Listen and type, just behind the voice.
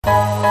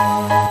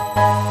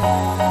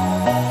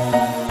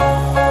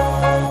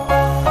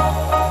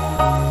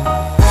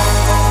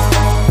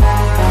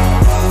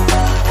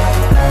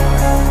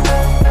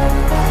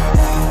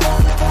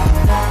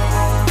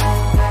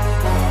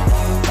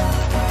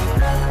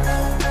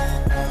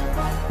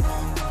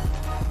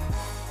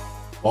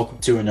Welcome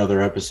to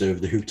another episode of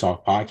the Hoop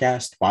Talk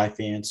podcast by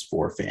fans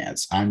for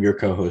fans. I'm your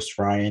co-host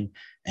Ryan,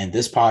 and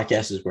this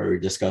podcast is where we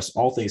discuss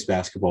all things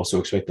basketball.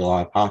 So expect a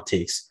lot of hot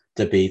takes,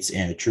 debates,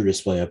 and a true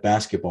display of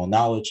basketball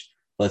knowledge.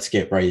 Let's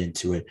get right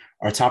into it.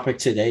 Our topic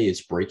today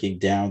is breaking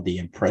down the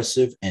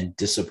impressive and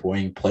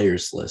disappointing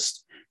players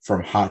list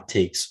from Hot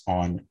Takes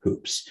on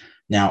Hoops.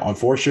 Now,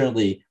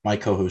 unfortunately, my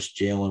co-host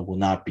Jalen will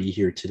not be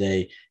here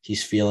today.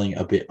 He's feeling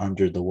a bit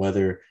under the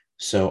weather.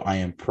 So I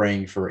am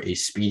praying for a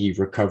speedy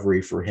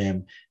recovery for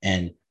him,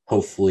 and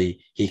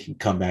hopefully he can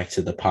come back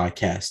to the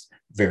podcast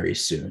very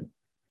soon.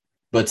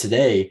 But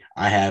today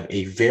I have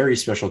a very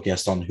special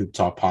guest on the Hoop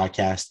Talk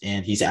podcast,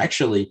 and he's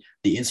actually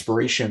the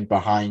inspiration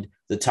behind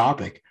the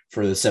topic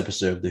for this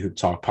episode of the Hoop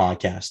Talk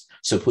podcast.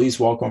 So please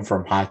welcome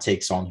from Hot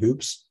Takes on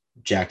Hoops,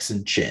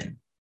 Jackson Chinn.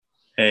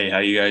 Hey, how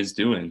you guys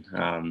doing?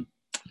 I'm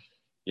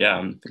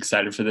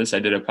excited for this. I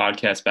did a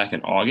podcast back in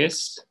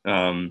August.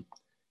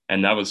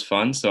 And that was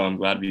fun, so I'm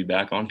glad to be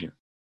back on here.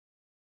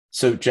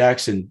 So,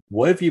 Jackson,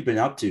 what have you been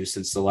up to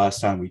since the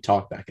last time we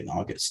talked back in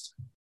August?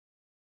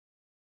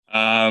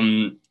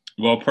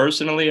 Well,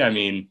 personally,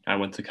 I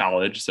went to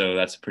college, so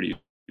that's a pretty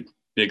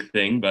big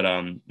thing, but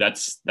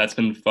that's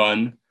been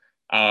fun.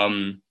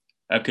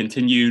 I've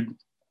continued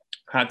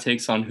Hot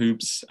Takes on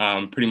Hoops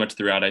pretty much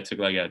throughout. I took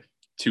like a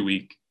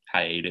 2-week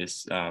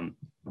hiatus,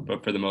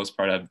 but for the most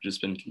part, I've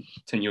just been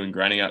continuing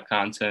grinding out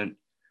content.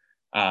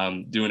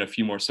 Doing a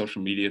few more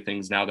social media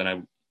things now than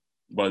I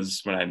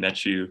was when I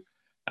met you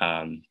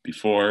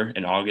before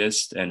in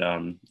August.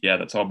 And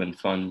that's all been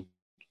fun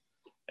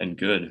and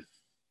good.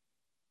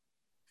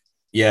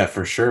 Yeah,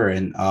 for sure.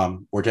 And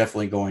we're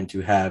definitely going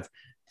to have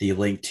the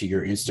link to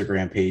your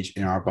Instagram page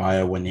in our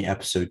bio when the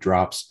episode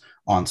drops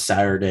on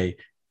Saturday.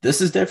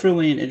 This is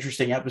definitely an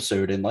interesting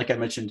episode. And like I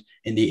mentioned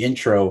in the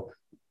intro,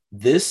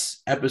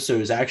 this episode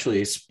is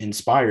actually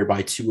inspired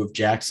by two of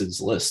Jackson's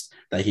lists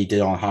that he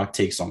did on Hot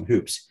Takes on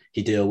Hoops.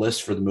 He did a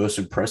list for the most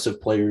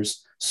impressive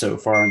players so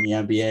far in the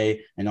NBA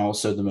and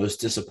also the most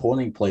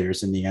disappointing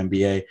players in the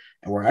NBA.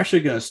 And we're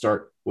actually going to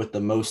start with the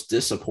most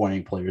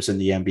disappointing players in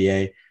the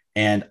NBA.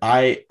 And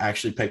I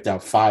actually picked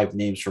out 5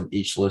 names from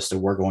each list,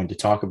 and we're going to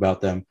talk about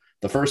them.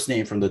 The first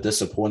name from the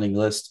disappointing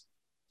list,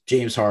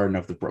 James Harden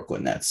of the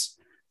Brooklyn Nets.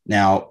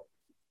 Now,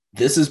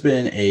 this has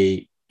been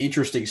an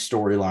interesting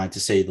storyline,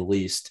 to say the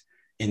least,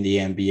 in the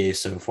NBA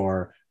so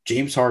far.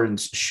 James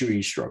Harden's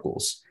shooting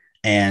struggles.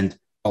 And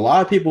a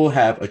lot of people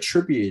have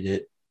attributed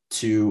it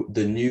to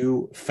the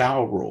new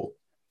foul rule,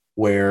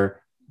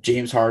 where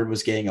James Harden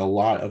was getting a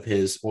lot of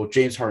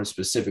James Harden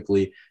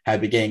specifically had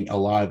been getting a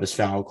lot of his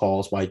foul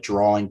calls by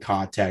drawing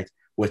contact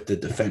with the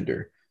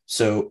defender.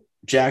 So,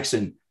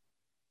 Jackson,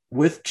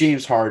 with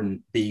James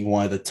Harden being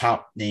one of the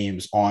top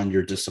names on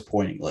your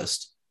disappointing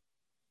list,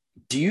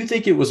 do you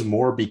think it was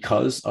more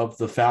because of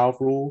the foul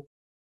rule?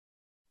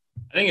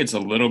 I think it's a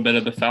little bit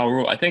of the foul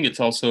rule. I think it's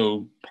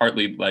also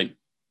partly like,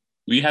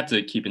 we have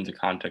to keep into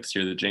context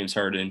here that James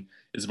Harden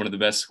is one of the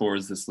best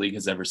scorers this league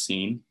has ever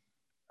seen.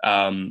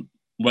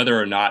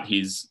 Whether or not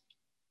he's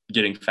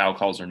getting foul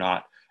calls or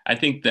not, I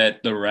think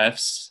that the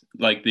refs,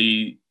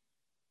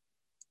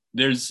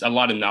 there's a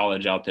lot of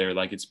knowledge out there.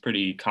 Like, it's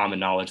pretty common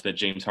knowledge that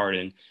James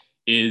Harden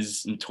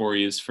is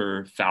notorious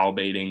for foul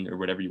baiting, or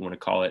whatever you want to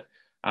call it.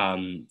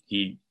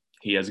 He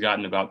has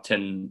gotten about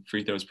 10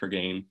 free throws per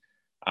game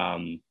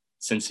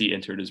since he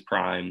entered his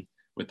prime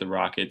with the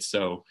Rockets.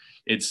 So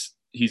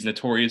he's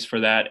notorious for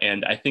that.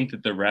 And I think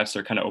that the refs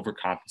are kind of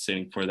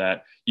overcompensating for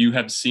that. You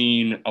have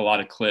seen a lot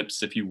of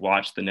clips. If you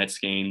watch the Nets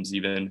games,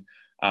 even,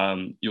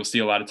 you'll see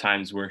a lot of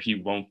times where he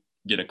won't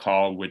get a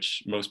call,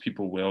 which most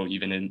people will,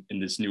 even in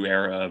this new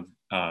era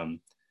of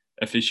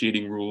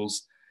officiating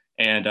rules.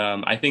 And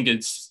I think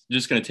it's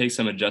just going to take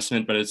some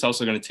adjustment, but it's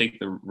also going to take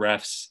the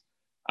refs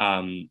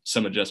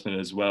some adjustment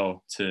as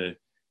well to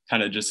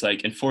kind of just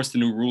like enforce the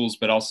new rules,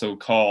 but also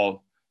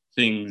call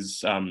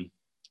things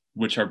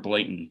which are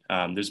blatant.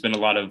 There's been a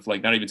lot of,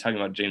 like, not even talking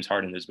about James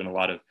Harden, there's been a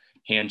lot of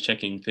hand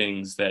checking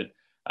things that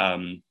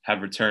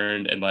have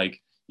returned. And,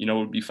 like, it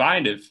would be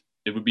fine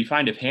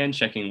if hand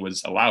checking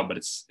was allowed, but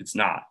it's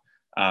not.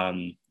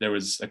 There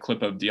was a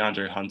clip of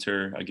DeAndre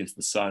Hunter against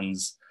the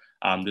Suns.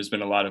 There's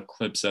been a lot of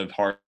clips of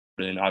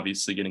Harden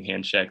obviously getting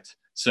hand checked.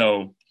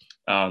 So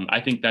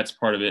I think that's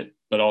part of it,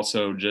 but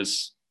also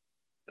just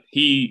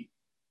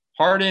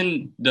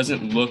Harden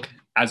doesn't look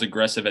as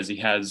aggressive as he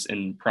has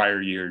in prior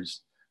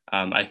years.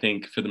 I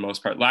think for the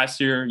most part last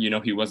year,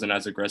 he wasn't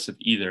as aggressive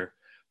either,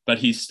 but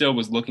he still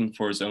was looking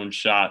for his own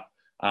shot.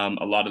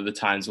 A lot of the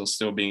times while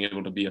still being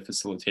able to be a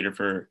facilitator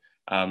for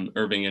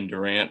Irving and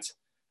Durant.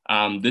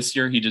 This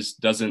year, he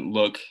just doesn't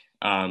look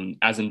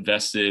as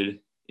invested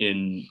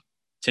in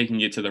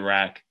taking it to the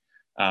rack,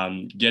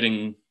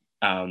 getting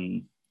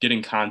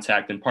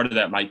contact. And part of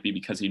that might be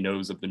because he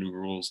knows of the new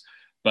rules,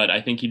 but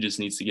I think he just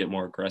needs to get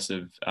more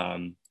aggressive.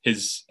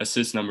 His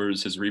assist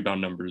numbers, his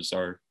rebound numbers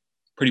are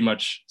pretty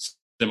much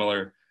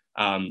similar.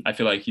 I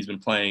feel like he's been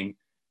playing.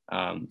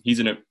 He's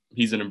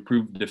an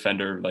improved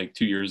defender. Like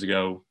 2 years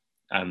ago,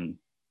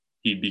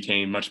 he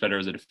became much better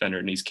as a defender,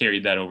 and he's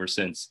carried that over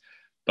since.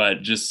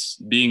 but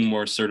just being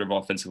more assertive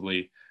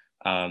offensively.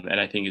 And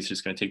I think it's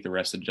just going to take the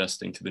refs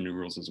adjusting to the new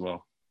rules as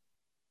well.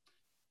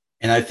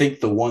 And I think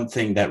the one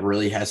thing that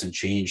really hasn't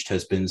changed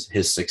has been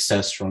his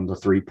success from the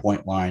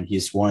 3-point line.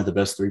 He's one of the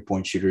best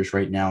 3-point shooters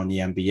right now in the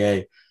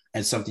NBA.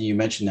 And something you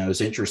mentioned that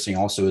was interesting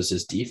also is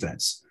his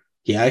defense.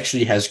 He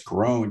actually has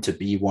grown to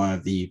be one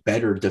of the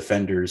better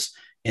defenders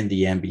in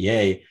the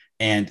NBA.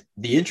 And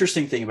the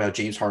interesting thing about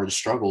James Harden's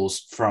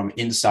struggles from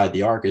inside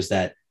the arc is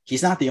that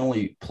he's not the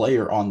only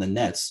player on the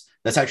Nets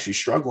that's actually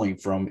struggling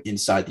from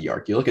inside the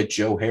arc. You look at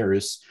Joe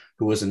Harris,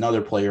 who was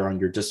another player on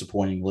your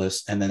disappointing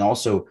list, and then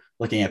also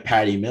looking at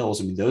Patty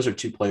Mills. I mean, those are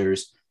two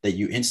players that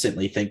you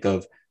instantly think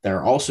of that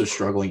are also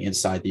struggling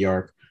inside the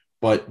arc.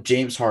 But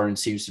James Harden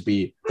seems to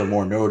be the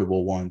more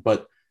notable one.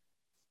 But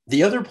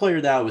the other player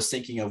that I was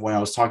thinking of when I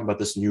was talking about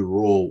this new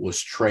rule was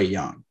Trae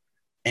Young.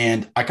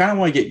 And I kind of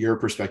want to get your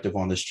perspective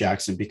on this,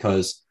 Jackson,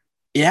 because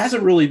it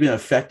hasn't really been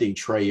affecting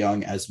Trae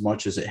Young as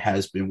much as it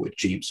has been with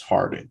James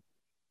Harden.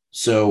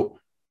 So,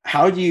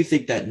 how do you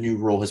think that new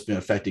rule has been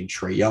affecting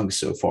Trae Young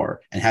so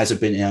far? And has it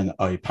been in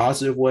a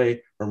positive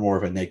way or more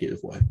of a negative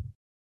way?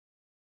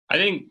 I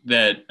think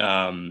that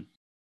Trae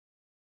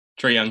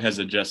Young has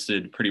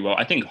adjusted pretty well.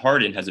 I think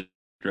Harden has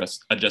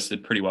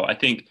adjusted pretty well. I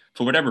think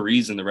for whatever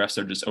reason, the refs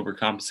are just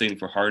overcompensating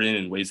for Harden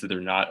in ways that they're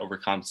not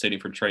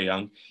overcompensating for Trae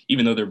Young,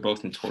 even though they're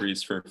both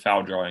notorious for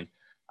foul drawing.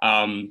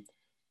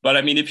 But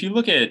I mean, if you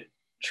look at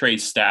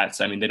Trae's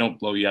stats, I mean, they don't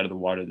blow you out of the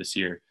water this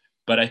year.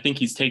 But I think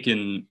he's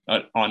taken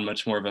on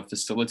much more of a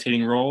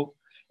facilitating role,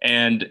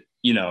 and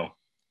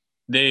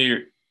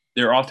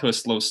they're off to a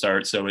slow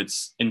start, so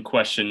it's in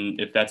question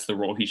if that's the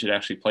role he should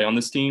actually play on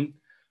this team.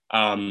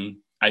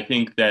 I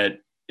think that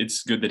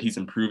it's good that he's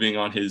improving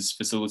on his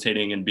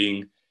facilitating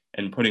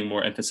and putting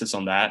more emphasis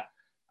on that.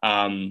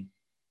 And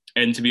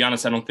to be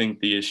honest, I don't think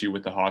the issue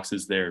with the Hawks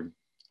is their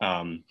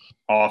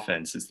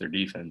offense, it's their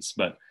defense.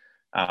 But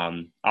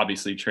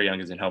obviously, Trae Young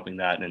isn't helping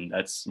that, and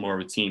that's more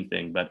of a team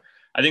thing. But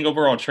I think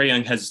overall, Trae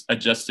Young has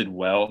adjusted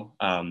well.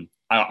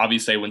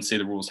 Obviously, I wouldn't say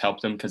the rules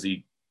helped him because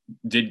he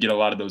did get a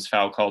lot of those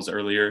foul calls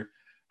earlier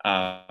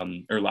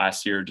or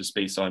last year, just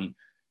based on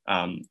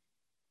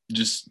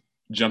just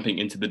jumping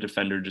into the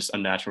defender, just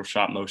unnatural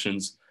shot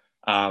motions.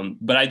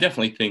 But I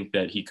definitely think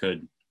that he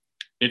could,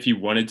 if he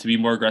wanted to be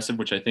more aggressive,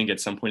 which I think at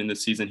some point in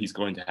this season he's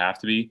going to have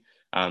to be,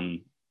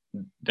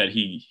 that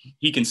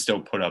he can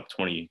still put up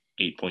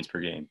 28 points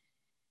per game.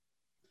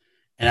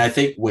 And I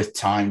think with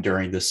time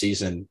during the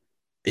season,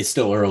 it's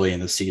still early in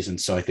the season,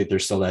 so I think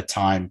there's still that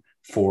time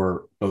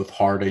for both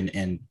Harden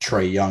and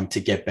Trae Young to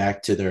get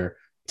back to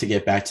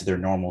their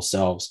normal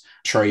selves.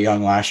 Trae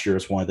Young last year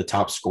was one of the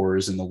top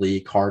scorers in the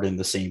league. Harden,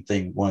 the same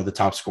thing, one of the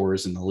top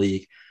scorers in the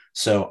league.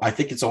 So I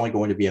think it's only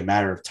going to be a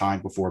matter of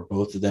time before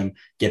both of them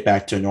get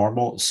back to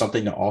normal.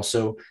 Something to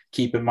also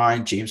keep in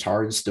mind, James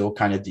Harden's still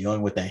kind of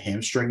dealing with that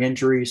hamstring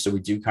injury. So we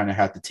do kind of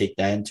have to take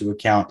that into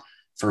account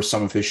for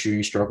some of his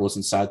shooting struggles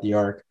inside the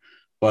arc.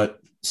 But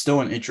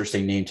still an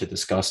interesting name to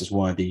discuss as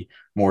one of the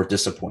more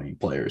disappointing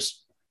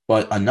players.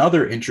 But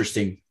another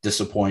interesting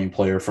disappointing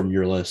player from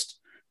your list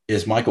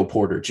is Michael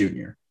Porter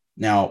Jr.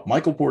 Now,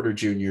 Michael Porter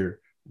Jr.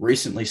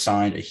 recently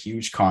signed a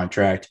huge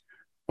contract,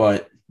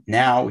 but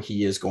now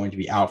he is going to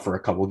be out for a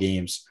couple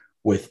games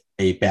with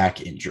a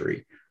back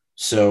injury.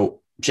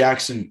 So,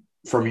 Jackson,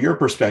 from your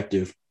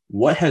perspective,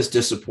 what has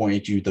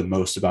disappointed you the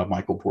most about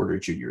Michael Porter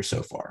Jr.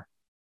 so far?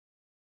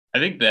 I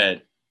think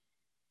that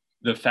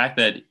the fact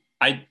that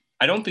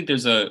I don't think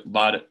there's a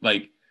lot of,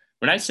 like,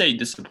 when I say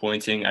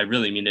disappointing, I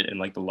really mean it in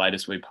like the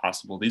lightest way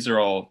possible. These are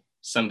all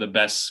some of the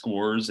best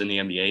scorers in the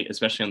NBA,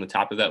 especially on the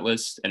top of that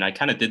list. And I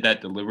kind of did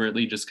that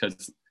deliberately just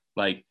because,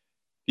 like,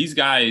 these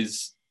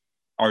guys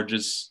are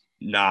just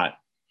not,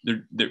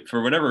 they're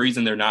for whatever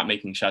reason, they're not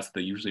making shots that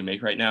they usually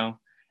make right now.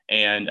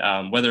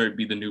 And whether it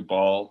be the new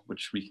ball,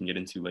 which we can get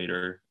into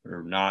later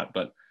or not,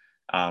 but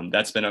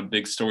that's been a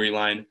big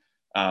storyline,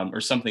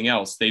 or something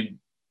else. They've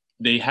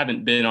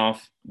been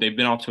off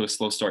to a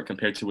slow start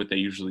compared to what they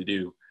usually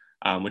do,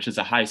 which is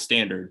a high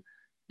standard.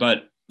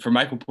 But for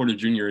Michael Porter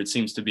Jr., it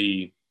seems to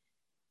be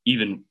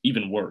even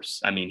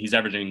worse. I mean, he's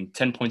averaging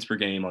 10 points per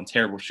game on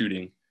terrible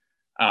shooting.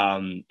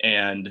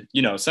 And,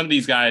 some of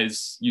these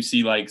guys, you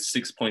see like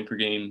 6 point per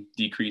game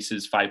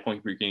decreases, 5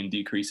 point per game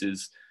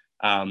decreases,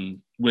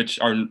 which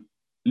are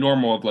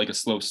normal of like a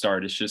slow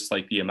start. It's just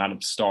like the amount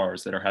of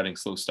stars that are having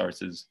slow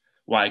starts is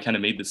why I kind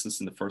of made this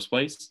list in the first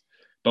place.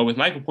 But with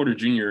Michael Porter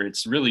Jr.,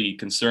 it's really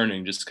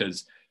concerning just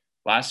because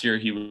last year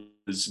he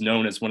was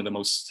known as one of the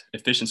most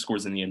efficient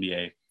scorers in the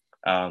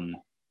NBA,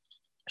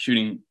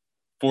 shooting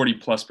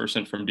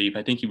 40+% from deep.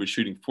 I think he was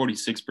shooting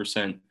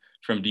 46%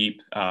 from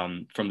deep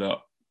from the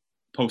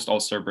post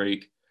All-Star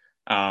break.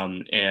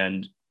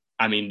 And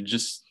I mean,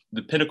 just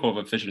the pinnacle of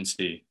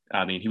efficiency.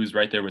 I mean, he was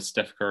right there with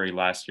Steph Curry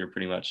last year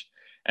pretty much.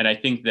 And I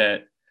think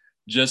that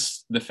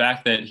just the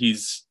fact that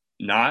he's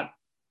not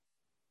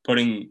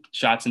putting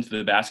shots into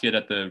the basket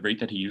at the rate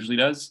that he usually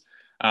does.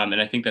 And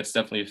I think that's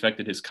definitely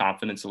affected his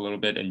confidence a little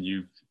bit. And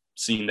you've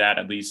seen that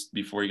at least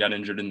before he got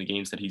injured in the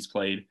games that he's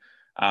played.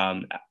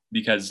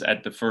 Because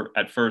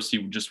at first he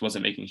just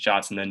wasn't making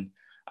shots. And then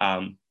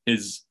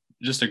His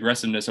just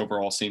aggressiveness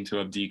overall seemed to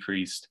have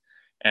decreased.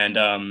 And,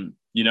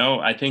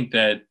 I think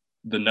that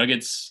the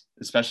Nuggets,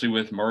 especially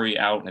with Murray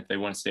out, and if they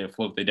want to stay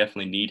afloat, they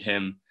definitely need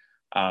him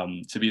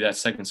to be that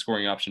second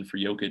scoring option for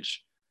Jokic.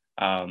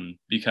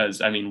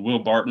 Because, Will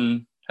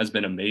Barton has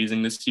been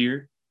amazing this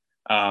year.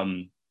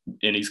 And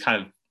he's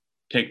kind of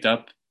picked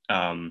up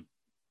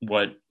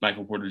what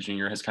Michael Porter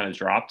Jr. has kind of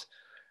dropped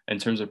in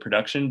terms of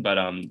production, but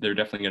they're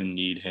definitely going to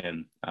need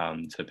him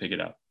to pick it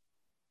up.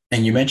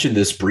 And you mentioned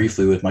this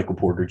briefly with Michael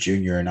Porter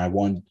Jr., and I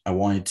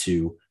wanted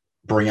to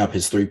bring up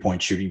his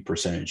 3-point shooting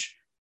percentage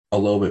a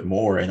little bit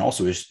more, and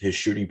also his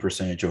shooting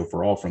percentage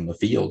overall from the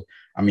field.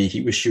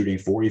 He was shooting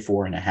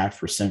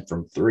 44.5%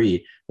 from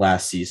three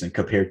last season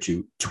compared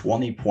to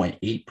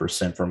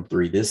 20.8% from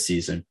three this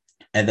season.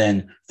 And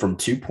then from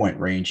 2-point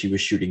range, he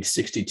was shooting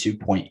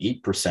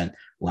 62.8%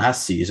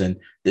 last season.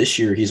 This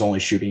year, he's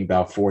only shooting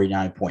about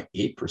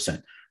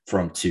 49.8%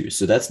 from two.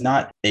 So that's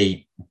not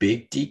a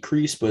big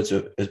decrease, but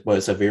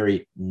it's a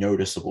very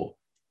noticeable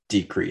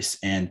decrease.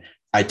 And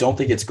I don't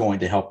think it's going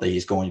to help that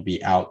he's going to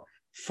be out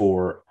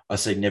for a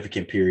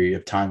significant period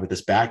of time with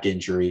his back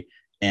injury.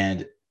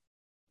 And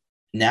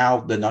now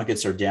the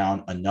Nuggets are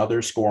down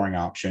another scoring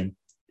option,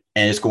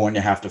 and it's going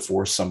to have to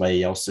force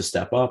somebody else to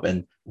step up.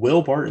 And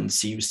Will Barton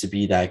seems to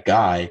be that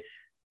guy,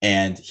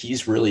 and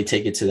he's really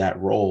taken to that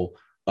role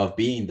of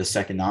being the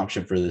second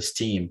option for this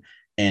team.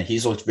 And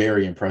he's looked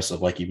very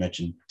impressive, like you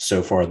mentioned,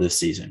 so far this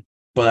season.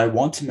 But I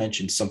want to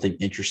mention something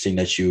interesting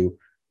that you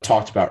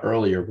talked about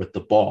earlier with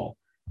the ball.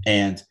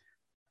 And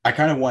I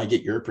kind of want to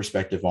get your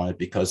perspective on it,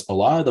 because a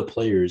lot of the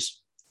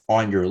players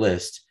on your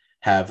list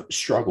have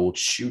struggled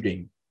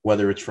shooting,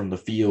 whether it's from the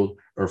field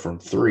or from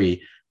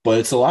three. But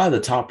it's a lot of the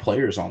top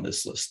players on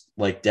this list,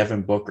 like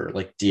Devin Booker,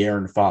 like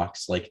De'Aaron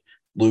Fox, like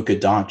Luka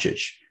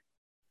Doncic.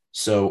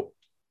 So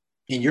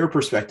in your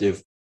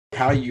perspective,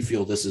 how do you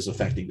feel this is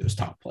affecting those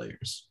top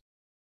players?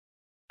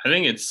 I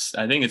think it's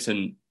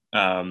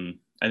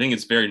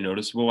very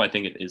noticeable. I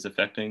think it is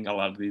affecting a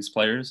lot of these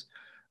players.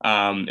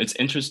 It's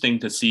interesting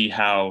to see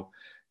how,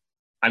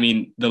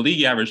 the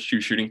league average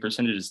true shooting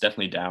percentage is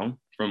definitely down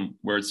from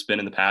where it's been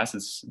in the past.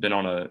 It's been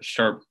on a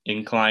sharp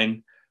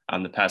incline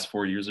the past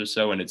 4 years or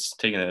so, and it's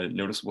taken a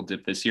noticeable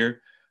dip this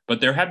year.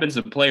 But there have been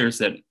some players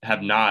that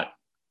have not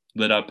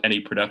lit up any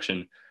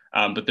production,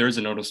 but there is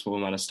a noticeable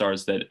amount of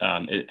stars that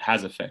it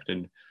has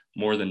affected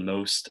more than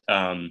most.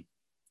 And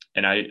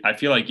I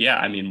feel like,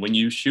 when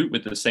you shoot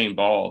with the same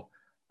ball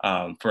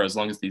for as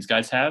long as these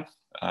guys have,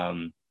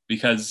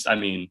 because,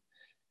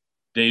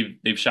 they've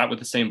shot with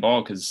the same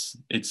ball because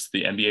it's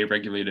the NBA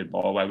regulated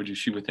ball. Why would you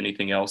shoot with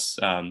anything else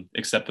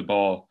except the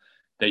ball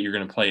that you're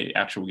going to play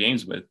actual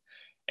games with?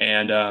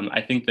 And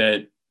I think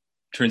that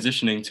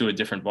transitioning to a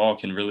different ball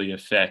can really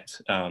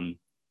affect if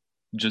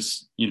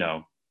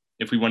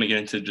we want to get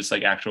into just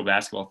like actual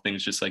basketball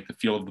things, just like the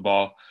feel of the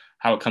ball,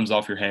 how it comes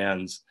off your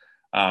hands,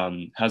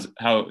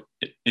 how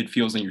it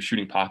feels in your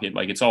shooting pocket.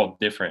 Like, it's all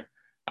different.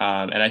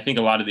 And I think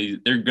a lot of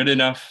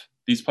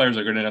these players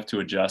are good enough to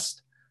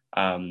adjust.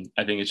 I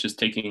think it's just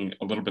taking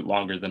a little bit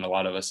longer than a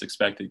lot of us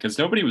expected, because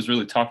nobody was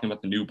really talking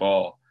about the new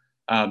ball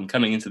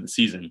coming into the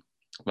season,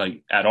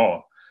 like, at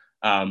all.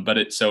 But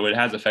it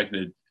has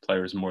affected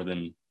players more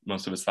than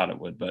most of us thought it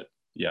would. But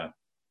yeah.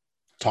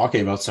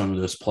 Talking about some of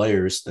those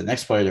players, the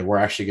next player that we're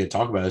actually going to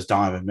talk about is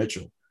Donovan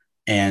Mitchell.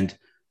 And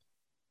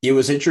it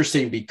was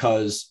interesting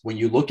because when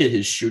you look at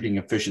his shooting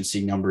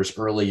efficiency numbers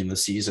early in the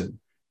season,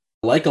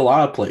 like a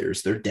lot of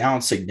players, they're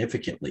down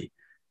significantly.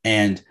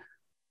 And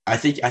I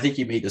think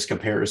you made this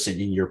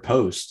comparison in your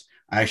post.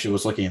 I actually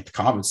was looking at the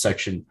comments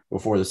section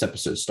before this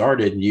episode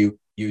started, and you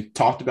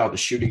talked about the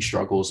shooting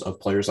struggles of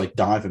players like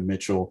Donovan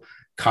Mitchell,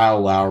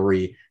 Kyle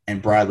Lowry,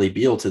 and Bradley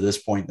Beal to this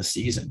point in the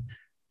season.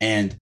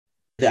 And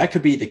that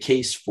could be the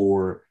case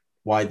for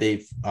why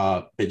they've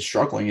been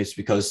struggling, is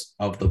because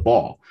of the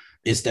ball.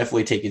 It's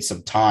definitely taking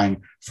some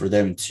time for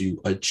them to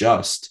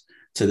adjust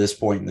to this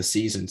point in the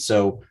season.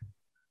 So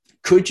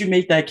could you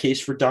make that case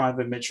for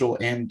Donovan Mitchell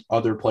and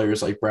other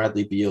players like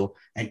Bradley Beal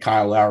and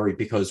Kyle Lowry?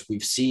 Because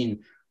we've seen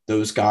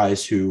those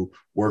guys who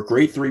were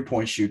great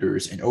 3-point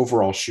shooters and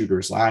overall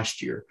shooters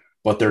last year,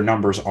 but their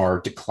numbers are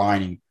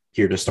declining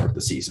here to start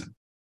the season.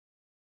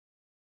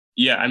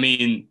 Yeah, I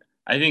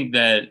think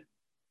that,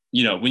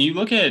 when you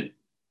look at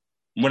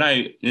when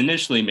I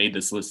initially made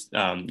this list,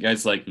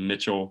 guys like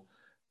Mitchell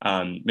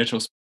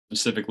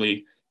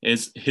specifically,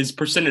 is his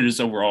percentages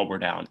overall were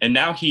down. And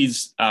now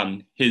his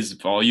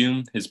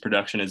volume, his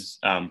production is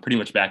pretty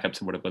much back up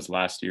to what it was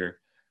last year.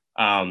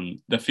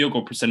 The field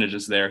goal percentage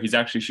is there. He's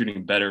actually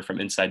shooting better from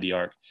inside the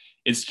arc.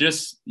 It's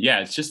just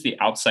the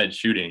outside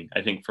shooting,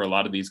 I think, for a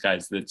lot of these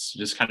guys, that's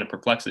just kind of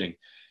perplexing.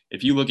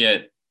 If you look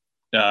at,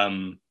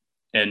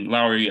 and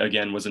Lowry,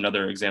 again, was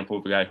another example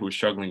of a guy who was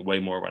struggling way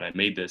more when I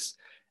made this.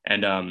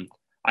 And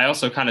I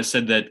also kind of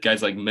said that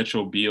guys like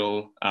Mitchell,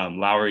 Beal,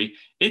 Lowry,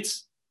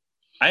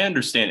 I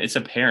understand, it's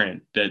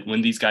apparent that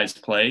when these guys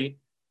play,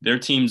 their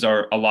teams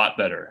are a lot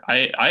better.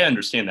 I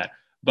understand that.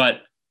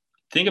 But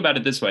think about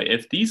it this way.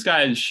 If these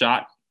guys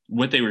shot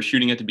what they were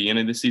shooting at the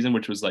beginning of the season,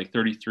 which was like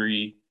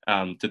 33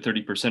 to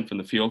 30% from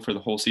the field for the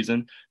whole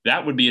season,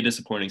 that would be a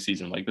disappointing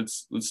season. Like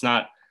let's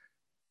not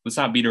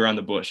beat around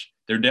the bush.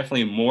 They're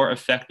definitely more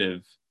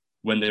effective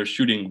when they're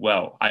shooting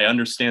well. I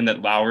understand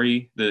that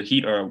the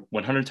Heat are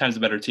 100 times a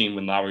better team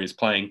when Lowry is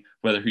playing,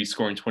 whether he's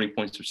scoring 20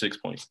 points or 6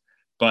 points.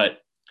 But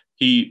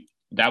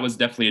that was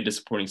definitely a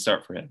disappointing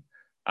start for him.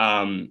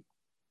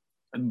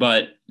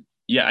 But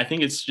yeah, I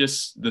think it's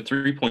just the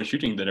 3-point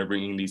shooting that are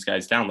bringing these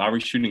guys down.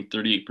 Lowry's shooting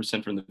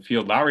 38% from the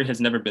field. Lowry has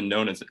never been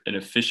known as an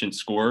efficient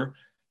scorer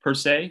per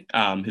se.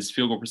 His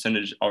field goal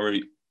percentage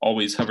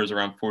always hovers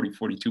around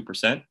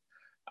 42%.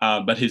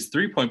 But his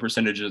 3-point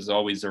percentage is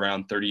always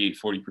around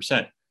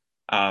 38-40%.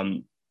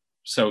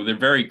 So they're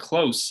very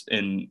close.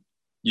 And,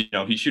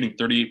 he's shooting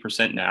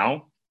 38%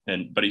 now,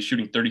 but he's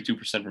shooting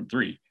 32% from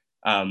three.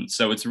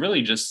 So it's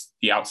really just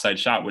the outside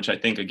shot, which I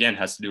think, again,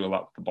 has to do a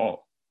lot with the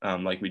ball,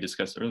 like we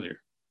discussed earlier.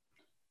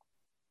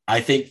 I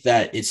think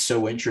that it's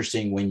so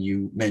interesting when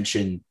you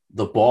mention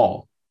the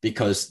ball,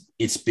 because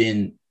it's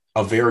been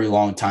a very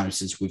long time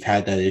since we've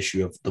had that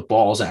issue of the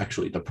ball is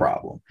actually the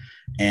problem.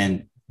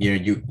 And,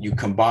 you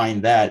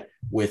combine that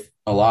with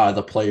a lot of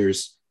the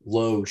players'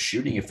 low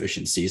shooting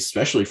efficiencies,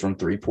 especially from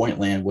 3-point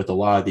land, with a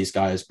lot of these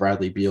guys,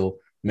 Bradley Beal,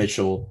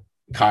 Mitchell,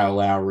 Kyle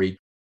Lowry.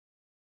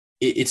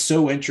 It's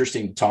so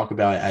interesting to talk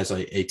about it as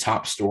a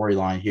top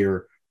storyline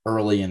here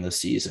early in the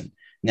season.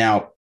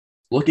 Now,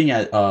 looking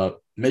at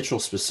Mitchell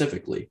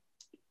specifically,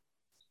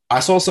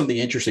 I saw something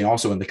interesting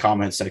also in the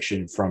comment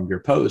section from your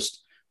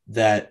post,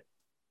 that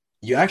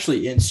you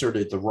actually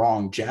inserted the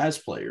wrong Jazz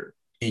player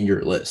in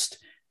your list.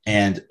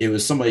 And it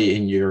was somebody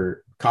in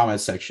your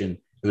comment section.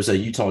 It was a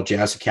Utah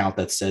Jazz account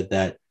that said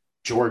that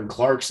Jordan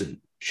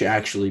Clarkson should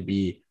actually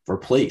be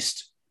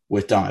replaced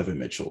with Donovan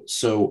Mitchell.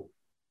 So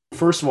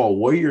first of all,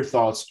 what are your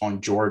thoughts on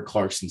Jordan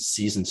Clarkson's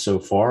season so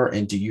far?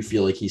 And do you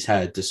feel like he's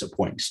had a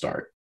disappointing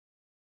start?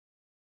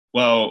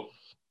 Well,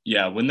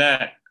 yeah,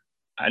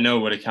 I know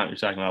what account you're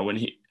talking about.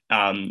 When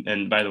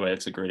and by the way,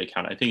 it's a great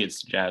account. I think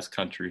it's Jazz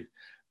Country.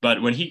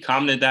 But when he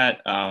commented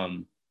that,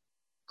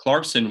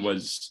 Clarkson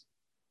was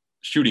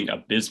shooting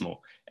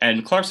abysmal.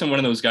 And Clarkson, one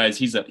of those guys,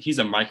 he's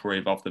a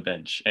microwave off the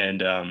bench.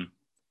 And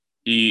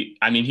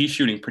he's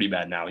shooting pretty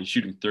bad now. He's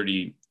shooting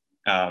 36%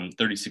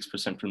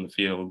 from the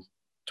field,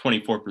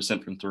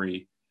 24% from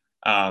three.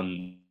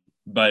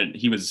 But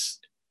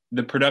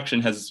the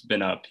production has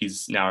been up.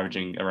 He's now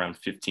averaging around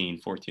 15,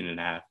 14 and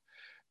a half.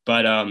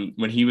 But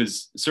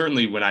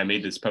when I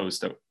made this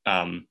post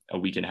a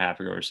week and a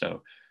half ago or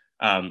so,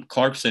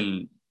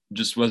 Clarkson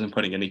just wasn't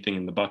putting anything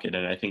in the bucket.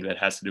 And I think that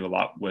has to do a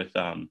lot with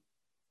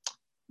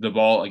the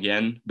ball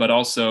again. But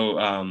also,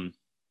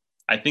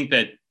 I think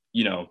that,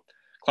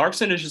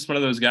 Clarkson is just one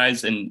of those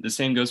guys, and the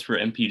same goes for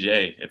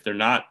MPJ. If they're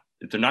not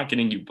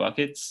getting you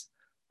buckets,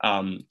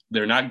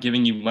 they're not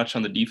giving you much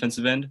on the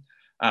defensive end.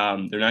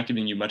 They're not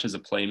giving you much as a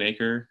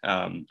playmaker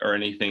or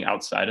anything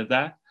outside of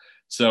that.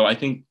 So I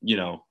think,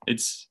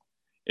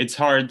 it's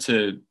hard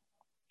to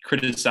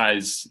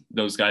criticize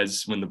those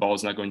guys when the ball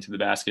is not going to the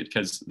basket,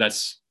 because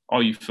that's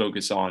all you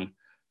focus on.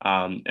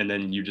 And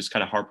then you just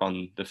kind of harp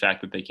on the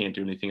fact that they can't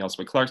do anything else.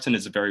 But Clarkson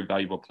is a very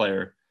valuable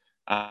player,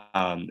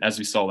 as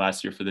we saw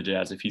last year for the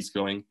Jazz, if he's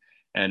going.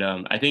 And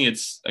I think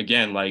it's,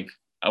 again, like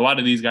a lot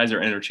of these guys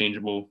are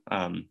interchangeable.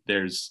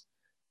 There's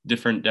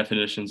different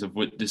definitions of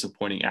what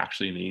disappointing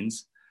actually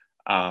means.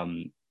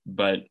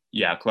 But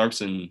yeah,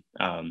 Clarkson,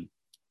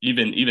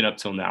 even up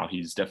till now,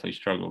 he's definitely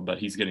struggled, but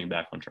he's getting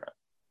back on track.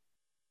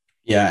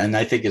 Yeah, and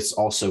I think it's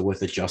also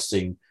with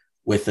adjusting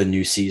with the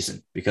new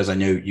season, because I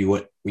know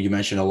you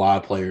mentioned a lot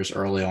of players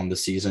early on the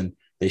season,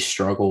 they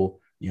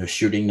struggle,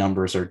 shooting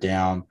numbers are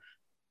down,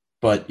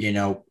 but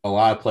a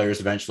lot of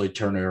players eventually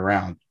turn it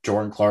around.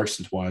 Jordan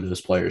Clarkson's one of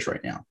those players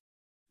right now.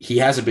 He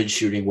hasn't been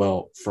shooting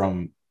well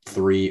from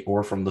three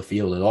or from the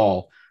field at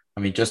all.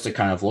 I mean, just to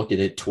kind of look at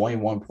it,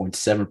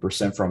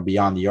 21.7% from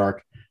beyond the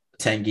arc,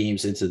 10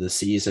 games into the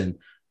season,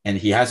 and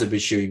he hasn't been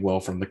shooting well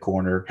from the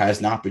corner,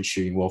 has not been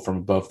shooting well from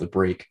above the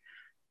break.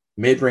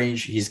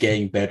 Mid-range, he's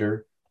getting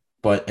better.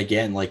 But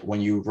again, like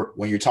when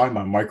you're talking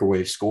about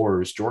microwave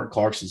scorers, Jordan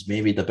Clarkson's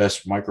maybe the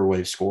best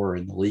microwave scorer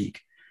in the league.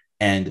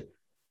 And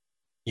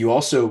you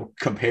also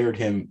compared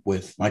him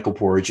with Michael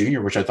Porter Jr.,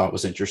 which I thought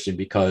was interesting,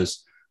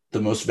 because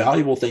the most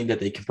valuable thing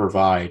that they can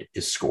provide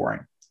is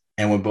scoring.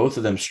 And when both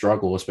of them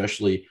struggle,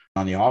 especially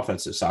on the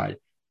offensive side,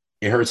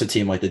 it hurts a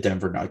team like the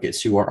Denver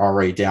Nuggets, who are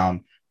already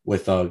down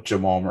with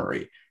Jamal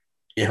Murray.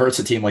 It hurts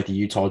a team like the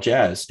Utah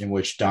Jazz, in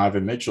which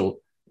Donovan Mitchell,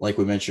 like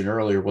we mentioned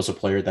earlier, was a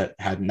player that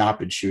had not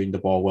been shooting the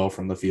ball well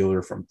from the field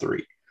or from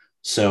three.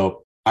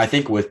 So I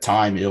think with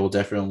time, it will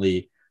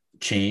definitely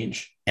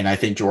change. And I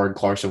think Jordan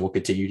Clarkson will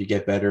continue to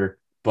get better.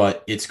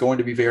 But it's going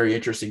to be very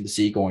interesting to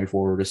see going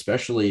forward,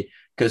 especially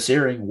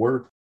considering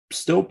we're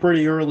still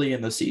pretty early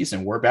in the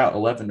season. We're about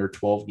 11 or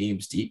 12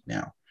 games deep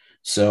now.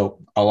 So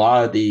a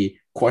lot of the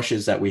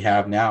questions that we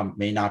have now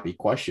may not be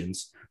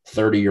questions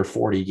 30 or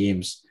 40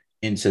 games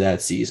into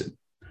that season.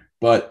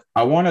 But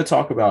I want to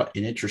talk about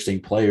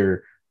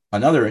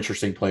another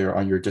interesting player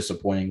on your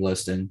disappointing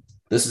list. And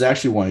this is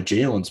actually one of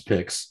Jalen's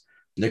picks.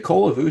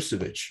 Nikola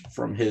Vucevic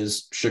from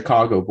his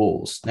Chicago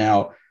Bulls.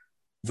 Now,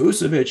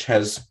 Vucevic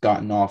has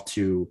gotten off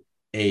to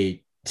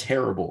a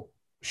terrible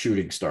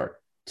shooting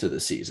start to the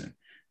season.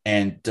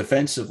 And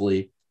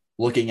defensively,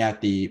 looking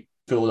at the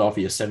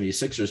Philadelphia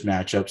 76ers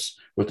matchups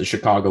with the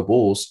Chicago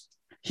Bulls,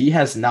 he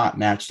has not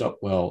matched up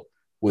well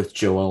with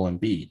Joel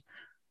Embiid.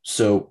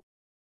 So,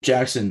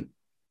 Jackson,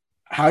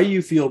 how do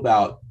you feel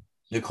about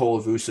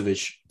Nikola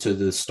Vucevic to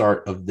the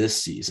start of this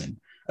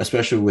season,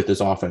 especially with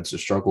his offensive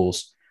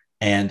struggles?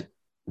 And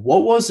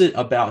what was it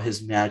about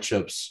his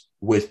matchups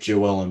with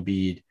Joel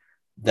Embiid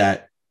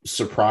that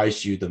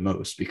surprised you the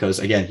most? Because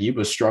again, he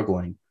was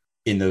struggling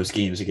in those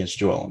games against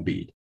Joel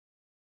Embiid.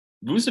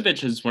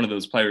 Vucevic is one of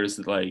those players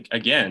that, like,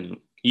 again,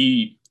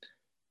 he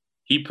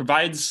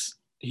provides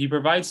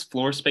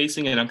floor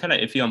spacing, and I'm kind of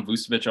iffy on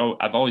Vucevic. Oh,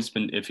 I've always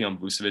been iffy on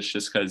Vucevic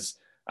just because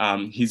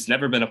he's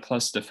never been a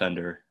plus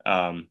defender.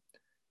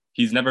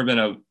 He's never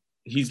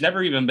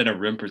even been a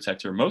rim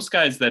protector. Most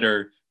guys that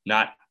are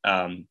not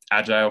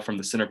agile from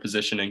the center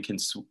position and can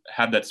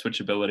have that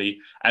switchability,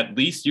 at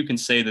least you can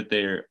say that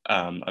they're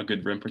a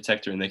good rim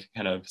protector and they can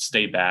kind of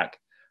stay back,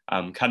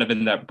 kind of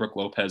in that Brook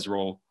Lopez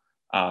role,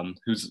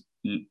 who's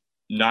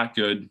not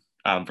good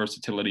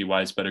versatility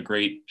wise, but a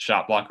great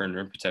shot blocker and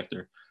rim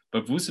protector.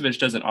 But Vucevic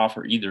doesn't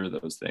offer either of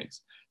those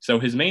things. So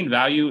his main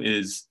value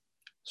is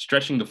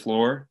stretching the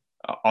floor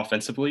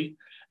offensively,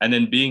 and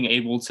then being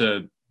able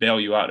to bail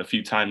you out a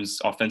few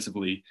times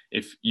offensively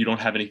if you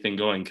don't have anything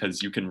going,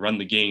 because you can run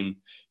the game.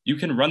 You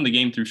can run the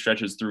game through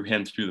stretches through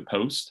him through the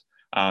post,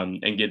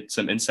 and get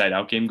some inside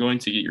out game going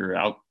to get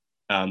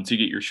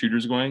your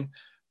shooters going,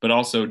 but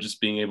also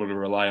just being able to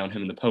rely on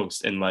him in the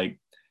post. And like,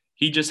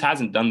 he just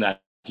hasn't done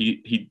that.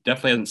 He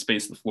definitely hasn't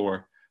spaced the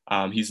floor.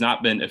 He's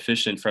not been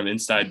efficient from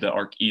inside the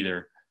arc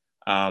either.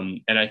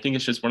 And I think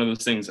it's just one of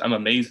those things. I'm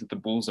amazed that the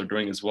Bulls are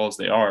doing as well as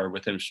they are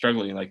with him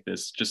struggling like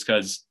this, just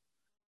because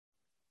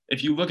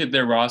if you look at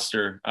their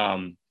roster,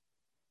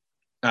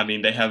 I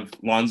mean, they have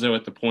Lonzo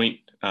at the point,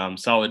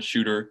 solid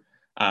shooter,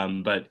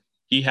 but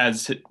he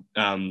has the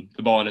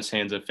ball in his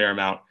hands a fair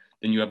amount.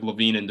 Then you have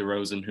Levine and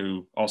DeRozan,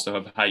 who also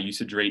have high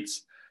usage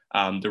rates.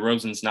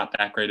 DeRozan's not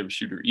that great of a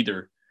shooter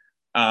either.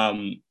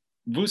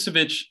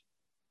 Vucevic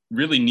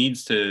really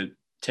needs to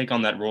take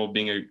on that role of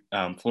being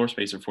a floor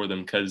spacer for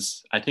them,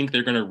 because I think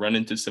they're going to run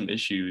into some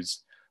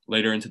issues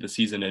later into the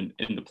season and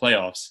in the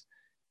playoffs,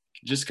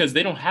 just because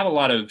they don't have a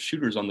lot of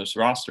shooters on this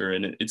roster.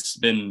 And it's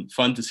been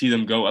fun to see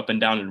them go up and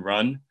down and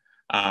run,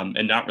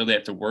 and not really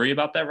have to worry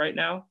about that right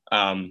now.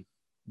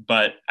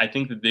 But I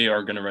think that they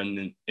are going to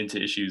run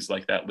into issues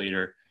like that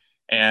later.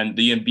 And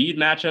the Embiid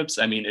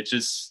matchups, I mean, it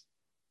just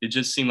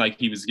seemed like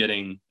he was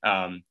getting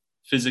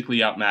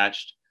physically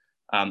outmatched.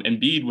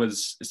 Embiid,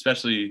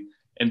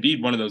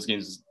 one of those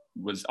games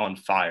was on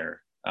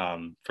fire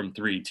from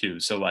 3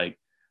 too. So like,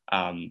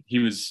 he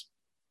was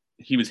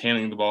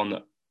handling the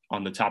ball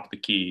on the top of the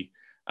key,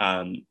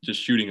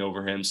 just shooting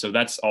over him. So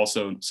that's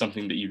also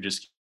something that you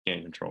just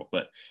can't control.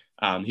 But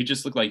he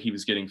just looked like he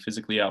was getting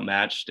physically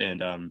outmatched,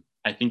 and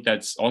I think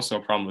that's also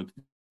a problem with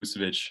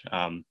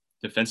Vucevic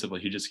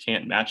defensively. He just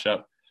can't match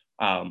up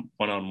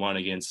one-on-one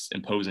against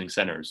imposing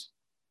centers.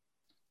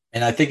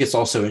 And I think it's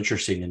also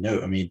interesting to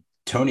note, I mean,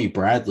 Tony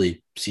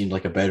Bradley seemed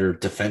like a better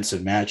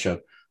defensive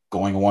matchup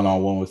going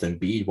one-on-one with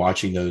Embiid,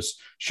 watching those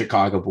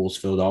Chicago Bulls,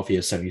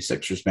 Philadelphia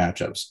 76ers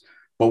matchups.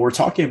 But we're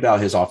talking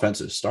about his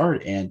offensive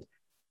start, and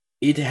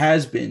it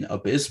has been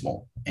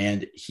abysmal.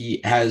 And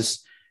he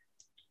has,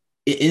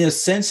 in a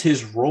sense,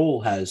 his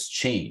role has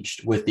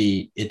changed with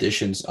the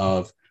additions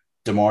of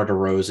DeMar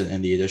DeRozan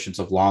and the additions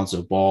of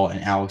Lonzo Ball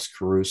and Alex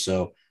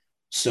Caruso.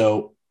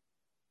 So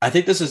I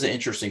think this is an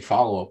interesting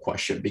follow-up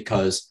question,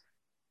 because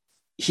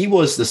he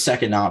was the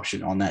second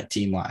option on that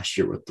team last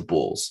year with the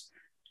Bulls.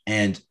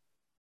 And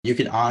you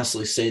can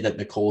honestly say that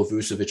Nikola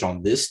Vucevic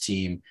on this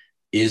team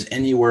is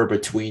anywhere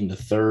between the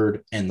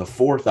third and the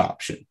fourth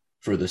option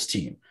for this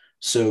team.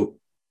 So,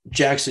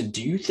 Jackson,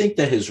 do you think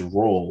that his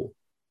role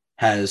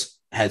has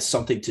had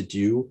something to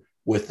do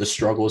with the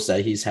struggles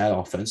that he's had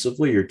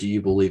offensively, or do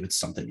you believe it's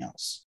something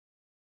else?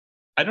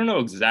 I don't know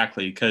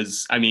exactly,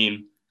 because, I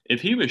mean,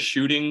 if he was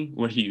shooting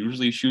what he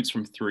usually shoots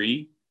from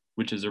 3,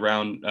 which is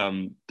around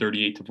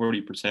 38 to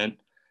 40%,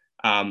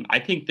 I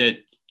think that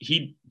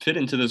he fit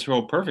into this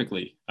role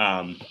perfectly.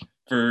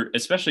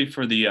 Especially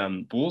for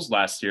the Bulls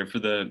last year.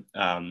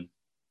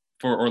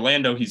 For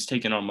Orlando, he's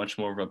taken on much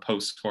more of a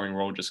post scoring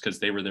role, just because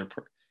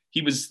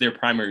he was their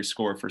primary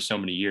scorer for so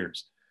many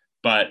years.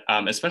 But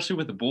especially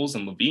with the Bulls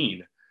and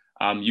Levine,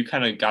 you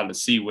kind of got to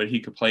see what he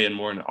could play in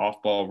more an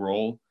off ball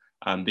role,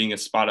 being a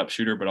spot up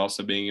shooter, but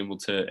also being able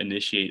to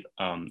initiate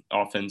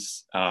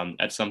offense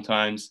at some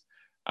times.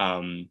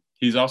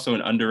 He's also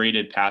an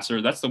underrated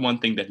passer. That's the one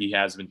thing that he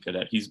has been good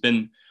at. He's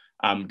been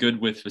good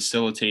with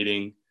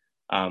facilitating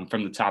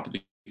from the top of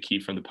the key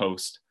from the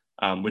post,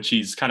 which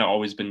he's kind of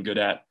always been good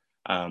at,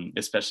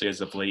 especially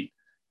as of late.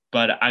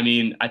 But I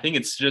mean, I think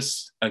it's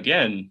just,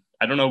 again,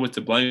 I don't know what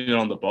to blame it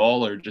on, the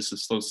ball or just a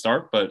slow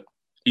start, but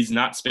he's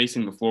not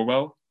spacing the floor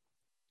well.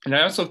 And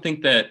I also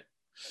think that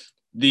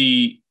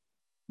the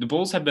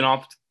Bulls have been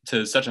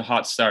to such a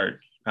hot start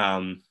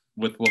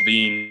with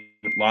Levine,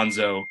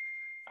 Lonzo,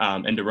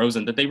 and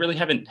DeRozan that they really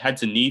haven't had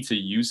to need to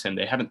use him.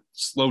 They haven't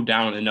slowed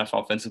down enough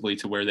offensively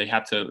to where they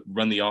have to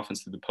run the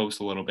offense to the post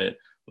a little bit,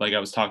 like I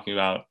was talking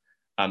about,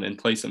 and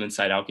play some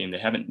inside-out game. They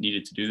haven't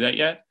needed to do that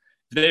yet.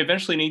 If they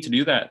eventually need to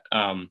do that,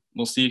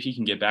 we'll see if he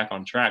can get back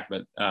on track.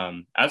 But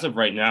as of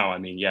right now, I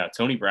mean, yeah,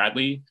 Tony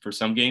Bradley for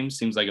some games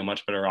seems like a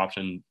much better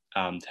option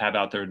to have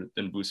out there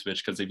than Vucevic,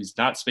 because if he's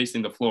not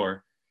spacing the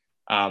floor,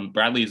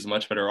 Bradley is a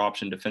much better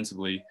option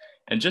defensively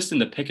and just in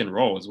the pick and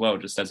roll as well,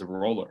 just as a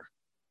roller.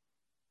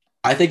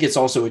 I think it's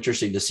also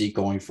interesting to see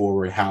going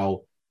forward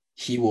how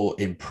he will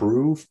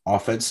improve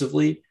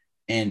offensively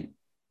and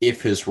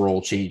if his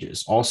role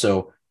changes.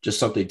 Also, just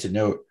something to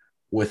note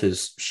with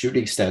his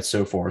shooting stats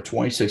so far,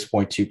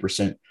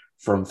 26.2%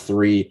 from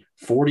three,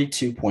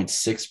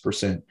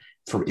 42.6%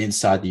 from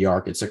inside the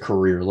arc. It's a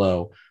career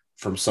low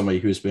from somebody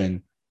who's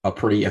been a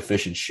pretty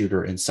efficient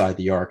shooter inside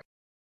the arc.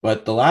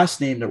 But the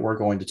last name that we're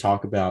going to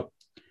talk about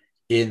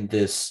in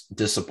this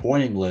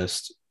disappointing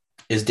list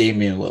is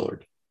Damian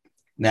Lillard.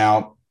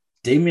 Now,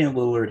 Damian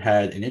Lillard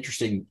had an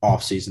interesting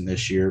offseason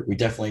this year. We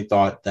definitely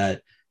thought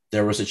that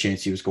there was a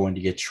chance he was going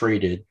to get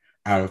traded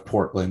out of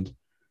Portland,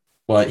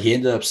 but he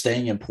ended up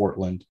staying in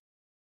Portland,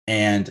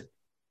 and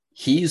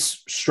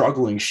he's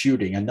struggling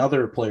shooting.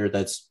 Another player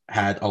that's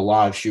had a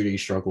lot of shooting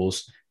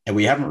struggles, and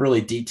we haven't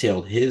really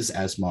detailed his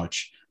as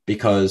much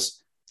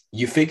because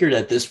you figured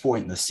at this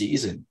point in the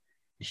season,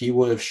 he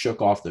would have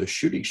shook off those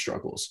shooting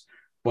struggles,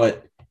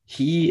 but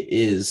he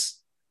is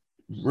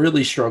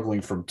really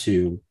struggling from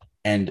two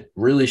and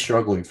really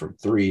struggling from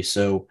three.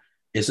 So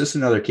is this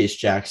another case,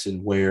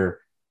 Jackson, where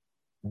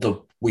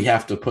we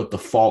have to put the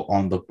fault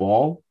on the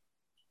ball,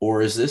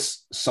 or is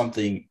this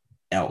something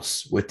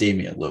else with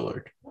Damian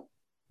Lillard?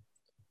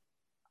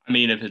 I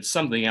mean, if it's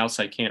something else,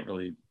 I can't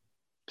really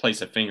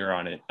place a finger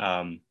on it.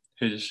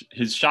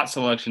 His shot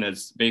selection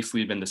has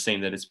basically been the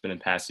same that it's been in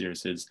past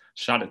years. His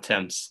shot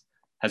attempts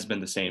has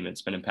been the same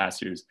it's been in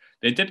past years.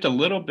 They dipped a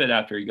little bit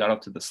after he got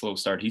up to the slow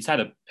start. He's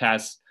had a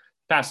past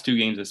two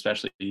games,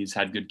 especially, he's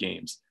had good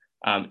games.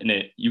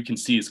 You can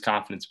see his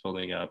confidence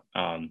building up.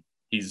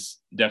 He's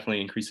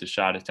definitely increased his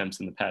shot attempts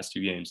in the past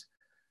 2 games.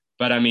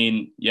 But I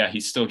mean, yeah,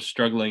 he's still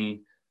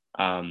struggling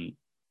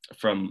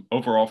from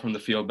overall from the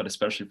field, but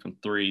especially from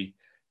three.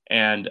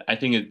 And I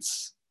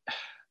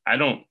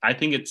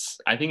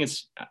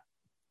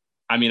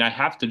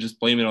have to just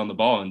blame it on the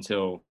ball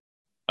until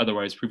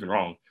otherwise proven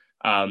wrong.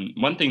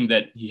 One thing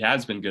that he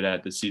has been good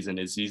at this season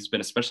is he's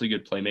been especially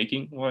good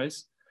playmaking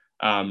wise,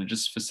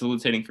 just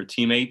facilitating for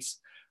teammates.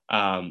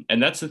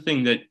 And that's the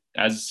thing that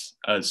as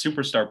a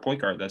superstar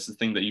point guard, that's the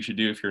thing that you should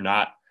do if you're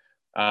not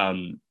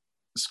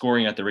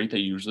scoring at the rate that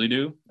you usually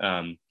do.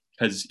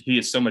 Because he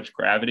has so much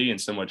gravity and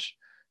so much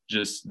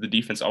just the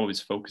defense always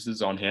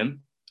focuses on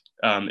him.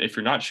 If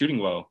you're not shooting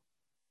well,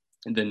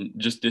 then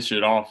just dish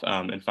it off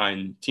and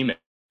find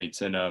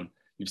teammates. And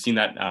you've seen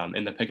that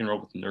in the pick and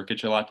roll with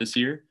Nurkic a lot this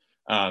year.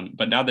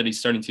 But now that he's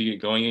starting to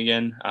get going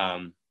again,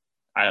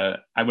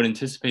 I would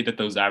anticipate that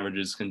those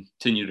averages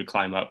continue to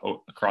climb up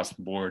across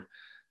the board.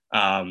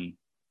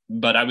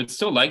 But I would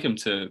still like him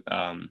to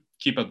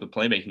keep up the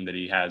playmaking that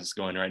he has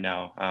going right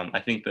now. I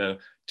think the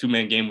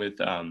 2-man game with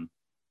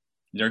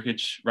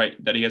Nurkic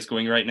that he has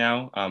going right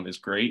now is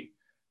great.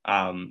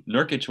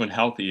 Nurkic, when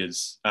healthy,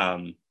 is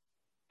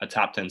a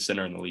top 10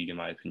 center in the league, in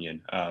my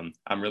opinion.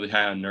 I'm really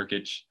high on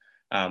Nurkic.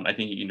 I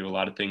think he can do a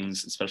lot of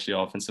things, especially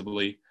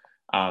offensively.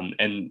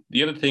 And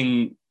the other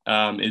thing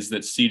is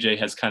that CJ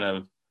has kind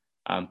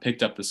of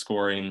picked up the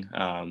scoring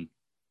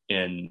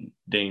in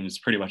Dame's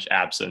pretty much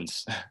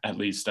absence, at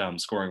least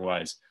scoring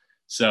wise.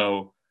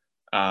 So,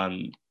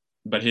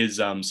 but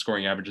his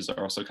scoring averages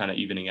are also kind of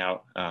evening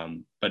out.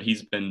 But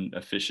he's been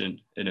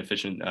an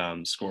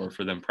efficient scorer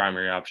for them,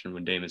 primary option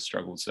when Dame has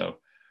struggled. So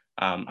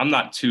I'm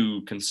not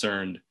too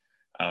concerned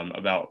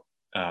about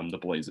the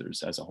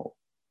Blazers as a whole.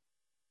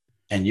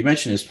 And you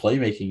mentioned his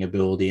playmaking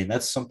ability, and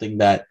that's something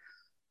that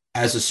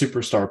as a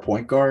superstar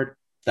point guard,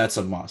 that's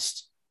a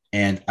must.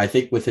 And I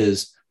think with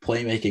his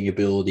playmaking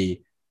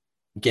ability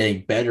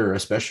getting better,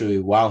 especially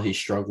while he's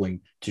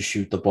struggling to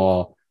shoot the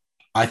ball,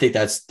 I think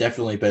that's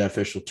definitely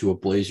beneficial to a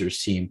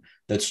Blazers team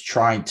that's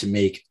trying to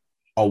make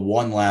a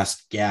one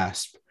last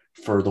gasp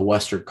for the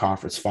Western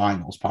Conference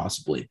Finals,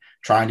 possibly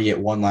trying to get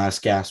one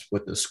last gasp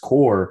with this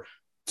core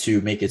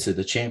to make it to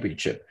the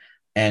championship.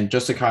 And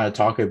just to kind of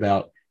talk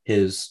about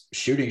his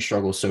shooting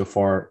struggle so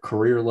far,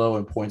 career low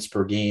in points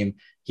per game.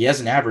 He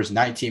hasn't averaged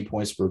 19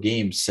 points per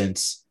game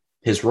since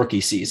his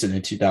rookie season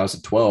in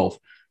 2012,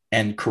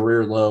 and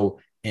career low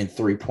in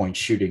 3-point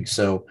shooting.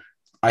 So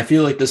I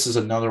feel like this is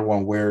another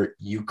one where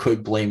you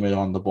could blame it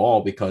on the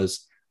ball,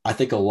 because I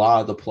think a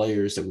lot of the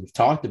players that we've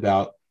talked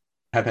about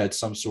have had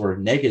some sort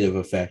of negative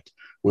effect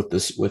with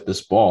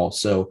this ball.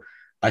 So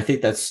I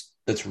think that's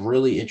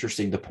really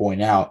interesting to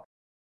point out.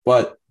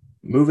 But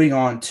moving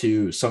on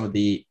to some of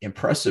the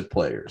impressive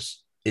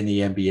players in the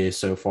NBA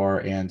so far,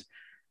 and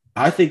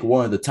I think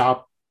one of the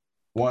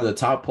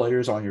top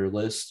players on your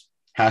list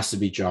has to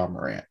be Ja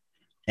Morant.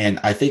 And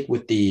I think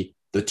with the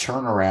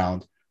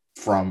turnaround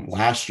from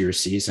last year's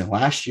season.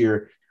 Last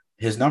year,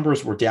 his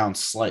numbers were down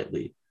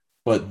slightly,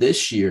 but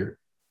this year,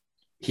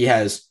 he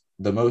has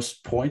the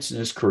most points in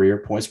his career,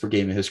 points per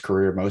game in his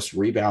career, most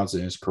rebounds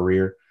in his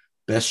career,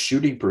 best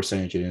shooting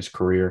percentage in his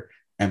career,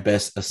 and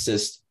best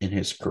assists in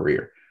his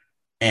career.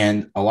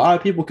 And a lot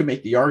of people can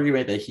make the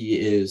argument that he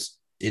is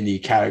in the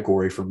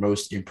category for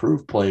most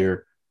improved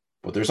player,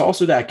 but there's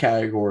also that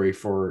category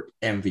for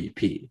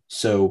MVP.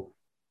 So,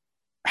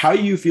 how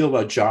do you feel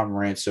about Ja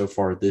Morant so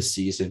far this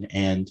season?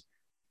 And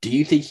do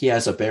you think he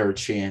has a better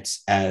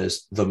chance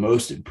as the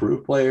most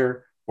improved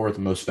player or the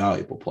most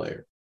valuable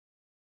player?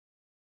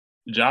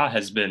 Ja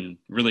has been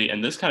really,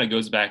 and this kind of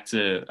goes back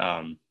to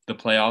the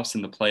playoffs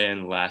and the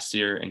play-in last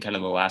year and kind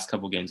of the last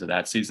couple games of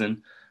that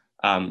season.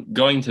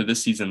 Going to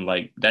this season,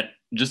 like that,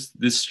 just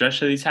this stretch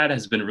that he's had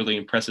has been really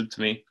impressive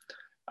to me.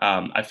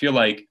 I feel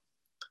like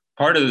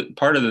part of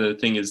the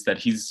thing is that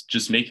he's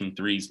just making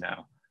threes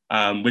now,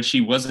 which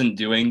he wasn't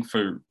doing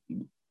for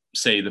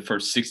say the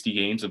first 60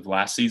 games of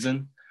last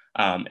season,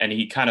 and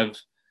he kind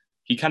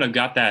of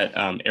got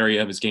that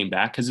area of his game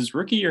back because his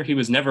rookie year he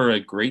was never a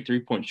great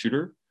 3-point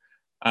shooter,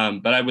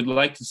 but I would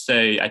like to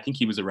say I think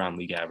he was around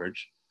league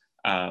average,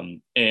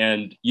 and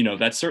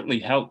that certainly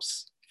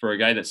helps for a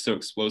guy that's so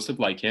explosive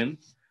like him,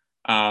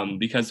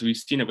 because we've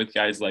seen it with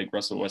guys like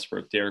Russell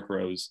Westbrook, Derrick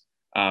Rose,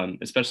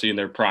 especially in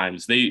their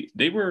primes.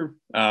 They were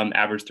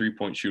average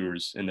 3-point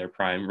shooters in their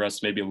prime.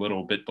 Russ maybe a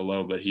little bit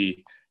below, but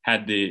he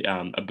had the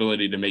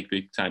ability to make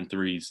big time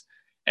threes.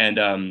 And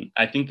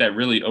I think that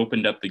really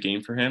opened up the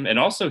game for him. And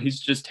also,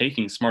 he's just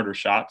taking smarter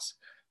shots.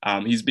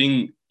 He's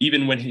being,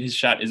 even when his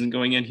shot isn't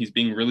going in, he's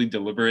being really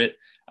deliberate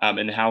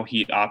in how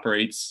he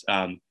operates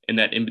in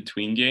that in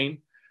between game.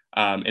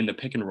 In the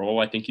pick and roll,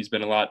 I think he's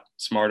been a lot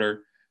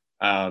smarter.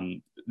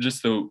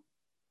 Just the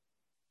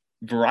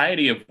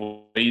variety of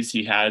ways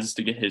he has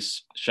to get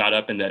his shot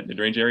up in that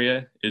mid-range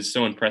area is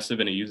so impressive,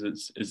 and he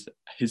uses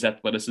his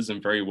athleticism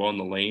very well in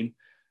the lane.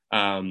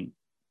 Um,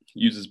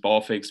 Uses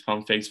ball fakes,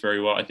 pump fakes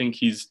very well. I think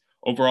he's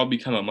overall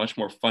become a much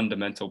more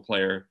fundamental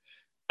player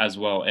as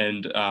well.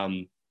 And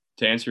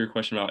to answer your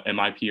question about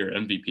MIP or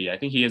MVP, I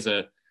think he has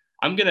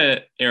I'm going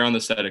to err on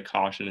the side of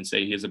caution and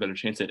say he has a better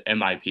chance at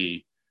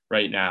MIP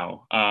right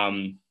now.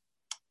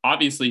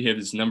 Obviously, if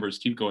his numbers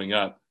keep going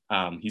up,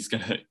 he's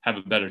going to have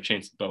a better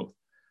chance at both.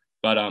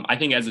 But I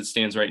think as it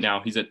stands right now,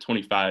 he's at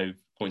 25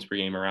 points per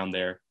game around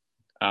there.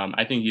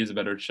 I think he has a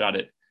better shot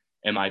at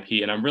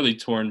MIP. And I'm really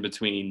torn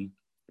between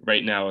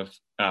right now if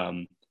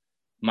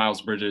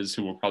Miles Bridges,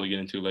 who we'll probably get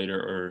into later,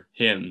 or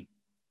him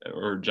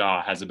or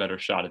Ja has a better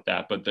shot at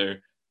that. But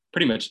they're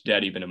pretty much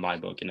dead even in my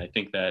book. And I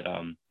think that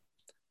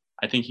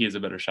I think he has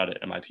a better shot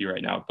at MIP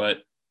right now.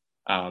 But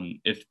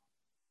if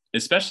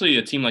especially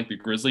a team like the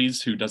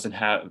Grizzlies who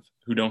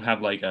don't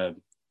have like a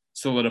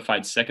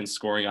solidified second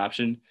scoring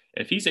option,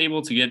 if he's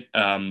able to get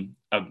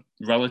a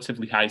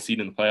relatively high seed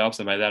in the playoffs,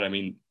 and by that I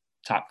mean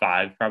top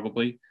 5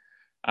 probably,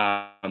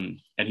 and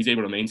he's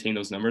able to maintain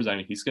those numbers, I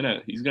mean he's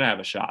gonna have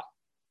a shot.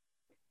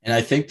 And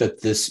I think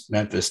that this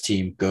Memphis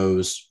team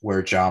goes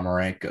where Ja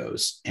Morant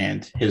goes.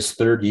 And his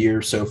third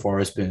year so far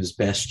has been his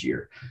best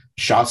year.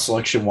 Shot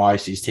selection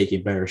wise, he's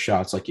taking better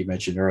shots, like you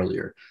mentioned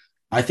earlier.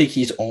 I think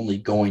he's only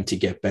going to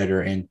get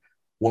better. And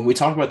when we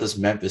talk about this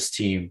Memphis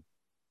team,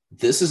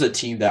 this is a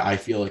team that I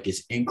feel like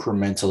is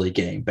incrementally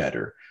getting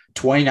better.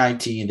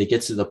 2019, they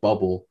get to the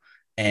bubble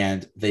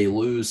and they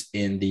lose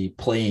in the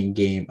playing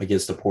game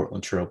against the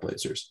Portland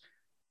Trailblazers.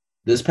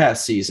 This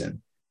past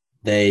season,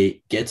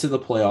 they get to the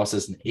playoffs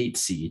as an 8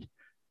 seed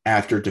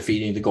after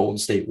defeating the Golden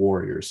State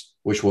Warriors,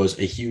 which was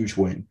a huge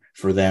win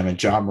for them.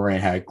 And Ja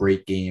Morant had a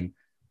great game.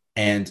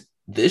 And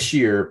this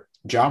year,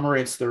 Ja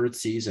Morant's third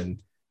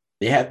season,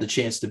 they had the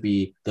chance to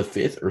be the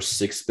 5th or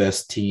 6th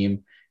best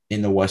team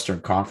in the Western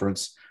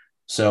Conference.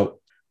 So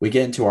we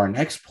get into our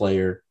next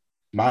player,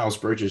 Miles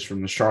Bridges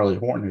from the Charlotte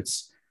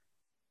Hornets.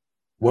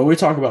 When we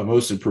talk about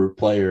most improved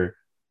player,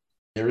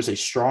 there is a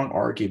strong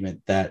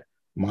argument that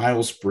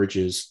Miles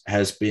Bridges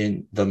has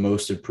been the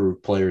most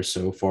improved player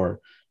so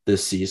far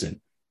this season.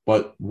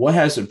 But what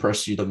has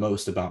impressed you the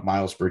most about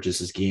Miles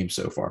Bridges' game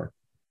so far?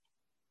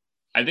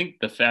 I think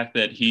the fact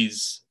that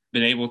he's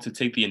been able to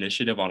take the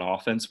initiative on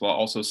offense while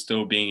also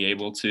still being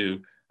able to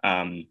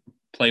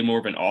play more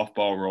of an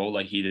off-ball role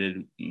like he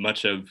did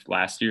much of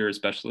last year,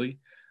 especially.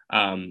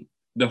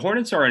 The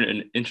Hornets are in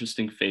an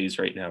interesting phase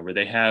right now where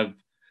they have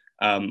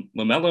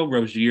LaMelo,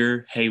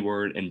 Rozier,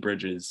 Hayward, and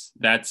Bridges.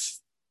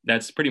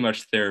 That's pretty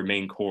much their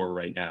main core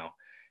right now.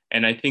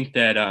 And I think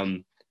that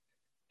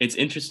it's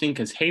interesting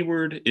because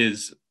Hayward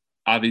is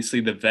obviously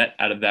the vet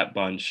out of that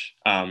bunch.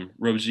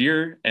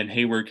 Rozier and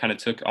Hayward kind of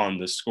took on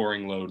the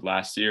scoring load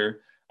last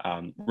year.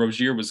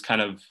 Rozier was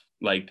kind of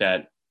like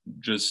that,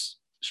 just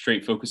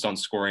straight focused on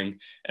scoring.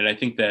 And I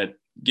think that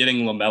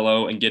getting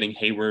LaMelo and getting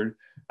Hayward,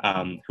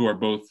 who are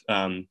both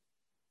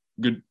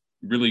good,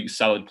 really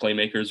solid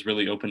playmakers,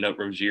 really opened up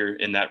Rozier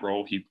in that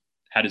role. He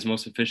had his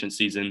most efficient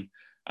season.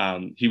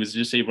 He was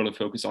just able to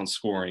focus on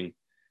scoring.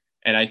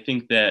 And I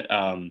think that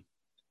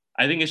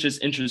I think it's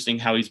just interesting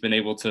how he's been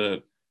able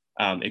to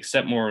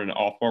accept more of an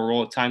off-ball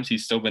role at times.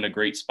 He's still been a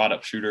great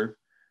spot-up shooter.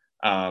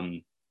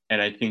 And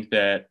I think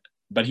that,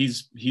 but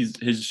his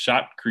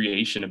shot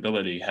creation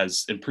ability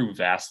has improved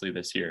vastly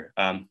this year.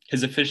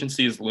 His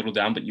efficiency is a little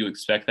down, but you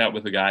expect that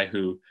with a guy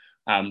who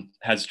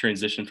has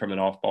transitioned from an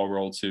off-ball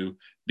role to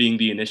being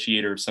the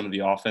initiator of some of the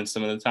offense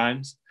some of the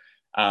times.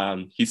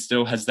 He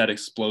still has that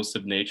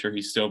explosive nature.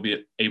 He's still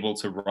be able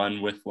to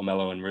run with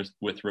LaMelo and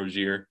with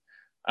Rozier.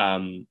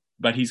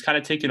 But he's kind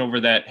of taken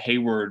over that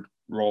Hayward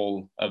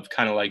role of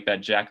kind of like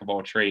that jack of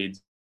all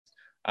trades,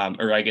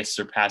 or I guess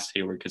surpassed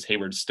Hayward, because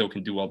Hayward still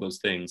can do all those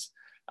things.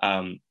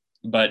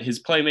 But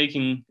his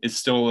playmaking is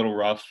still a little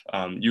rough.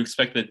 You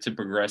expect that to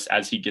progress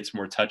as he gets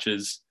more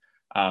touches.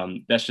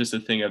 That's just a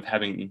thing of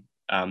having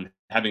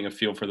a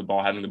feel for the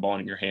ball, having the ball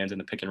in your hands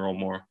and the pick and roll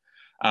more.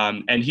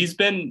 And he's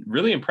been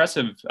really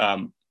impressive,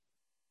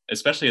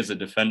 especially as a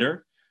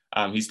defender.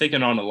 He's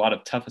taken on a lot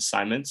of tough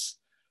assignments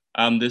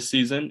this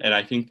season, and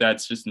I think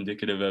that's just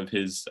indicative of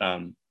his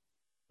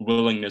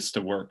willingness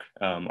to work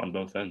on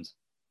both ends.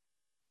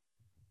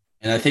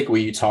 And I think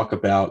when you talk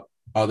about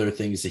other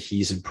things that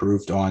he's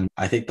improved on,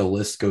 I think the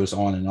list goes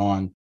on and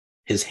on.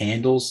 His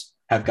handles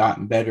have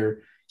gotten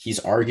better. He's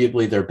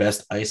arguably their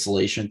best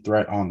isolation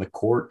threat on the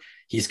court.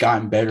 He's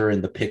gotten better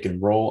in the pick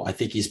and roll. I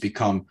think he's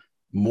become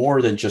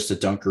more than just a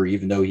dunker,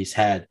 even though he's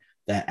had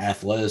that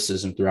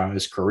athleticism throughout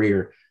his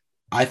career.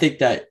 I think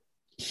that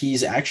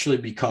he's actually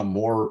become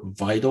more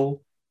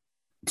vital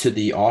to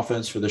the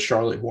offense for the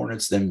Charlotte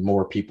Hornets than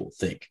more people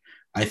think.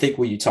 I think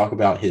when you talk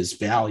about his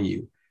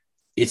value,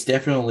 it's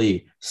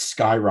definitely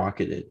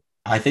skyrocketed.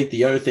 I think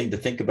the other thing to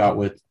think about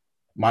with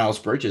Miles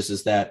Bridges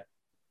is that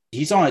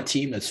he's on a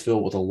team that's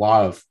filled with a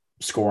lot of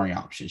scoring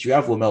options. You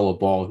have LaMelo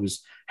Ball,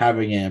 who's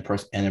having an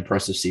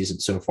impressive season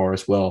so far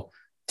as well.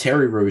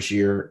 Terry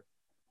Rozier,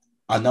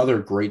 another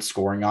great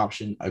scoring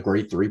option, a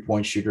great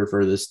three-point shooter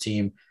for this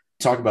team.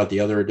 Talk about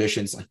the other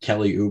additions like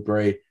Kelly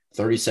Oubre,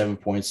 37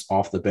 points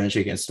off the bench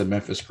against the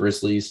Memphis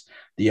Grizzlies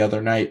the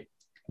other night.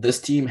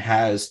 This team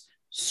has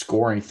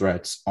scoring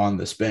threats on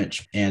this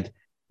bench. And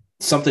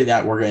something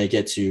that we're going to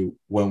get to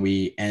when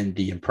we end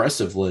the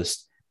impressive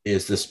list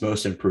is this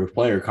most improved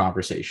player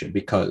conversation,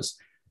 because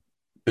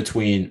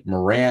between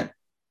Morant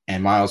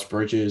and Miles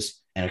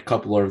Bridges and a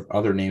couple of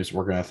other names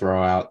we're going to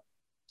throw out,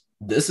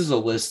 this is a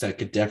list that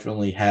could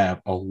definitely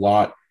have a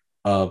lot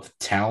of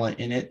talent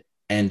in it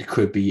and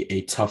could be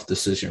a tough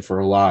decision for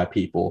a lot of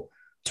people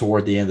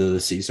toward the end of the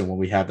season when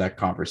we have that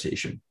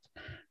conversation.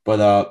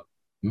 But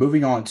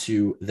moving on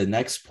to the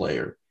next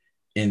player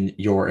in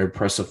your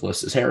impressive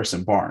list is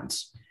Harrison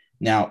Barnes.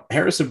 Now,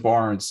 Harrison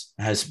Barnes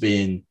has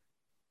been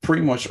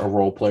pretty much a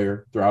role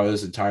player throughout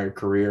his entire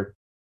career.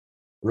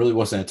 Really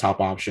wasn't a top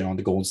option on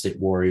the Golden State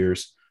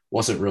Warriors,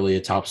 wasn't really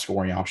a top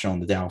scoring option on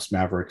the Dallas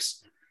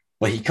Mavericks.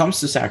 But he comes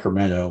to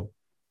Sacramento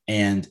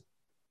and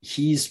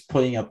he's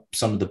putting up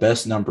some of the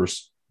best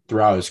numbers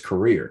throughout his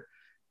career.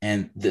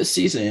 And this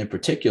season in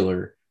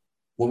particular,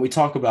 when we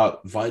talk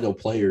about vital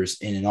players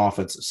in an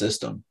offensive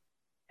system,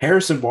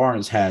 Harrison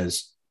Barnes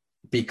has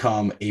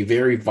become a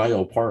very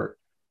vital part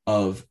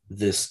of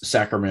this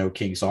Sacramento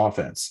Kings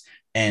offense.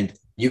 And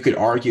you could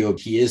argue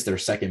he is their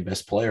second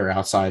best player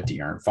outside of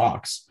De'Aaron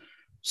Fox.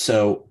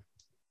 So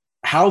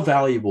how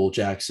valuable,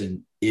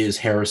 Jackson, is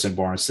Harrison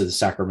Barnes to the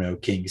Sacramento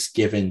Kings,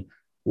 given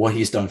what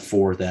he's done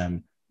for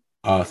them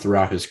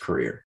throughout his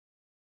career?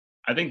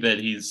 I think that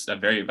he's a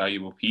very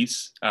valuable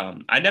piece.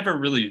 I never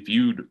really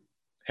viewed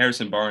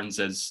Harrison Barnes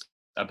as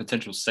a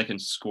potential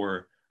second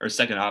scorer or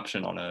second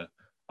option on a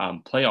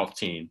playoff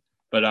team.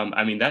 But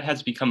I mean, that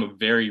has become a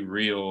very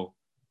real,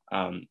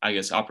 I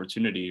guess,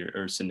 opportunity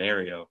or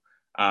scenario.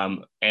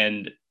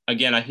 And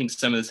again, I think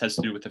some of this has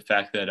to do with the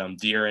fact that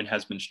De'Aaron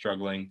has been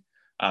struggling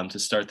to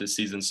start this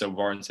season. So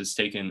Barnes has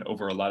taken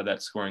over a lot of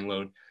that scoring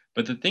load.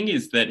 But the thing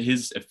is that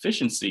his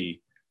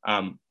efficiency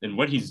and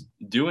what he's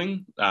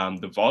doing,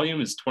 the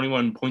volume is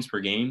 21 points per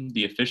game.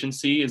 The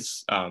efficiency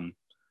is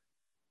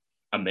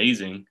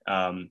amazing,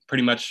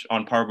 pretty much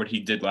on par with what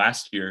he did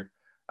last year.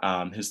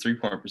 His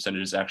three-point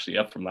percentage is actually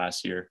up from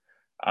last year.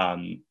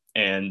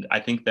 And I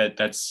think that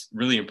that's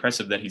really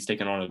impressive that he's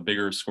taken on a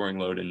bigger scoring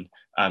load and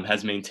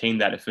has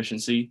maintained that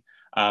efficiency.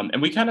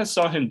 And we kind of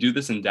saw him do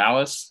this in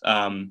Dallas,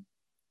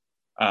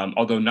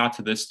 although not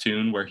to this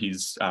tune where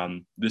he's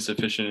this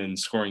efficient and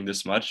scoring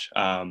this much.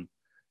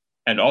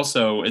 And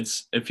also,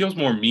 it feels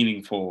more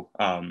meaningful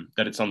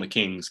that it's on the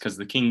Kings, because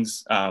the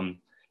Kings,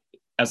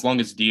 as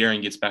long as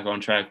De'Aaron gets back on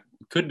track,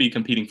 could be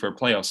competing for a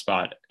playoff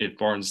spot if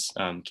Barnes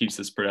keeps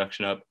this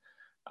production up.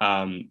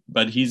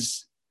 But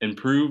he's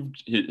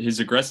improved. His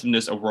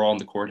aggressiveness overall on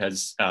the court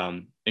has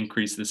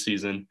increased this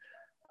season.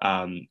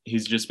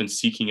 He's just been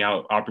seeking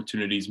out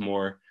opportunities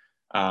more.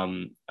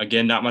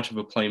 Again, not much of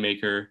a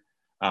playmaker,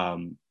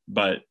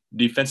 but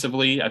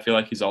defensively, I feel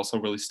like he's also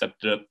really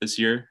stepped it up this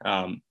year.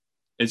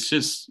 It's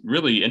just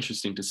really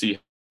interesting to see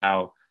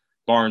how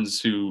Barnes,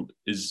 who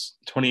is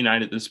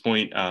 29 at this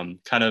point,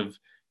 kind of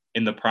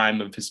in the prime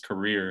of his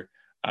career,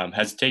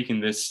 has taken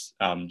this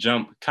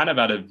jump kind of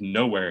out of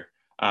nowhere.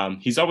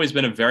 He's always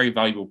been a very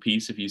valuable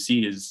piece. If you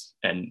see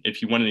and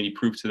if you want any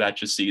proof to that,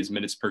 just see his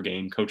minutes per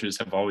game. Coaches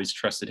have always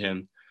trusted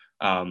him.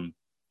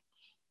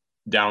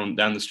 down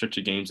the stretch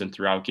of games and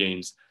throughout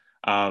games.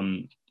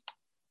 Um,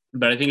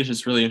 but I think it's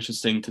just really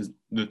interesting to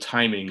the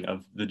timing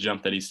of the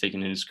jump that he's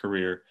taken in his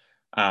career.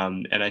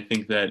 And I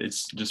think that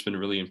it's just been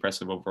really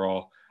impressive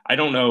overall. I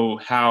don't know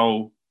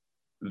how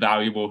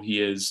valuable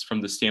he is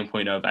from the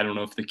standpoint of, I don't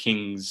know if the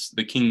Kings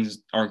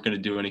aren't going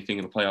to do anything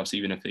in the playoffs,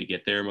 even if they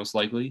get there, most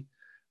likely.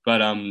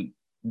 But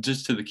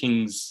just to the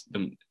Kings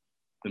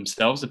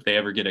themselves, if they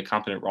ever get a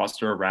competent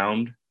roster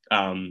around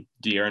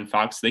De'Aaron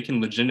Fox, they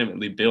can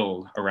legitimately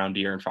build around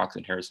De'Aaron Fox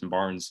and Harrison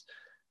Barnes,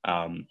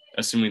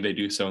 assuming they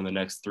do so in the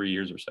next 3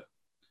 years or so.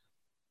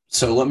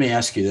 So let me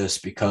ask you this,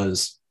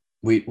 because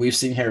we've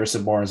seen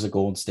Harrison Barnes at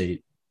Golden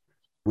State.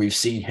 We've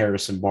seen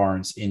Harrison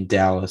Barnes in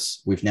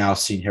Dallas. We've now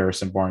seen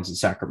Harrison Barnes in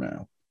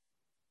Sacramento.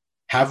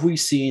 Have we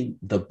seen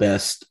the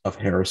best of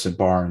Harrison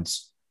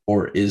Barnes,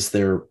 or is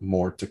there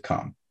more to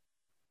come?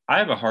 I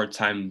have a hard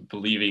time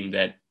believing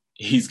that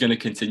he's going to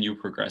continue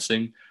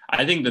progressing.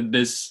 I think that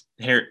this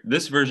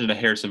version of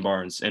Harrison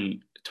Barnes,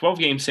 and 12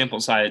 game sample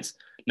size,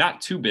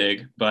 not too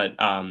big, but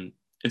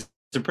it's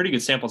a pretty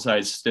good sample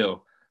size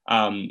still.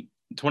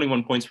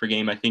 21 points per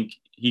game. I think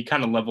he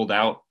kind of leveled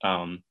out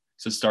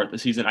to start the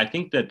season. I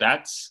think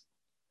that's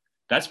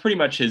pretty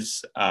much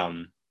his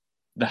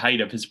the height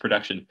of his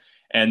production,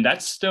 and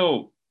that's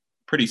still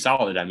pretty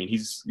solid. I mean,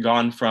 he's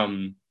gone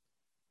from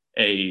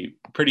a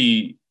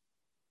pretty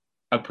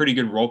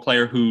good role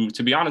player who,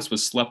 to be honest,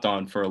 was slept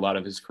on for a lot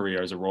of his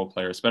career as a role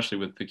player, especially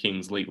with the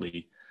Kings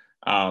lately,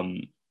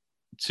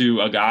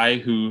 to a guy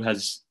who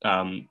has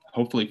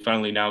hopefully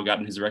finally now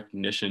gotten his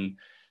recognition.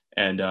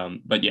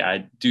 And but yeah,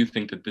 I do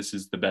think that this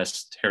is the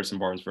best Harrison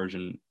Barnes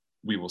version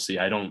we will see.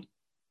 I don't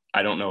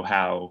know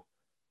how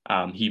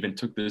he even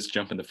took this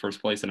jump in the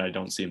first place, and I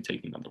don't see him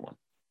taking another one.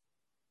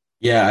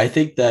 Yeah, I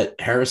think that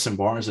Harrison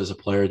Barnes is a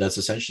player that's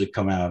essentially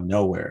come out of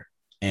nowhere.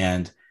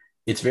 And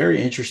it's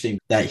very interesting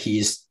that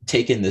he's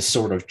taken this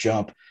sort of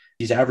jump.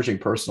 He's averaging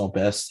personal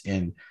best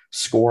in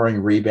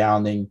scoring,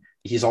 rebounding.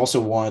 He's also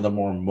one of the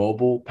more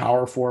mobile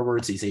power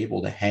forwards. He's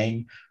able to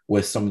hang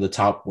with some of the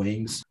top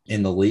wings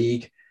in the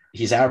league.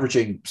 He's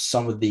averaging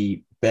some of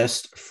the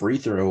best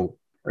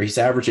he's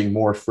averaging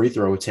more free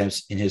throw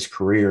attempts in his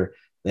career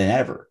than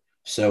ever.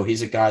 So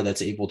he's a guy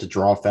that's able to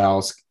draw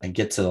fouls and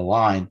get to the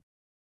line.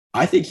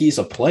 I think he's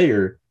a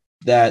player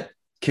that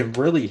can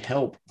really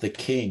help the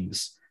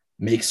Kings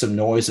make some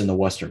noise in the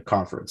Western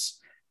Conference.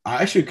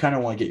 I actually kind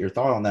of want to get your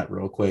thought on that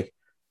real quick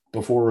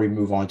before we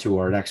move on to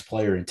our next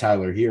player in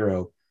Tyler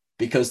Hero,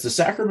 because the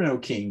Sacramento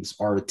Kings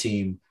are a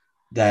team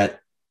that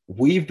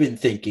we've been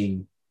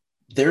thinking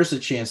there's a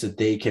chance that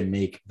they can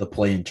make the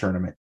play-in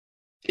tournament.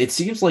 It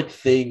seems like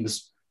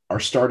things are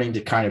starting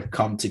to kind of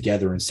come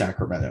together in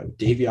Sacramento.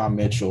 Davion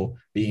Mitchell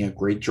being a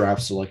great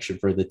draft selection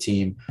for the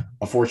team.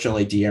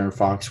 Unfortunately, De'Aaron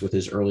Fox with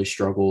his early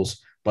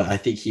struggles, but I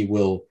think he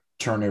will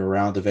turn it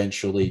around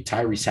eventually.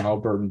 Tyrese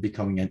Halliburton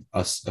becoming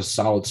a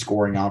solid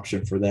scoring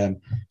option for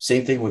them.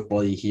 Same thing with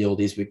Buddy Hield.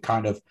 He's been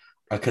kind of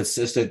a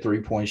consistent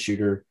three-point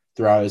shooter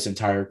throughout his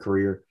entire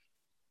career.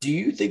 Do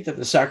you think that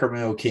the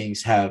Sacramento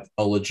Kings have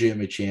a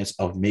legitimate chance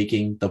of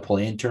making the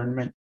play-in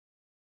tournament?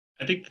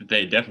 I think that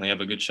they definitely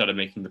have a good shot of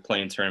making the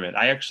play-in tournament.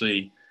 I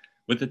actually,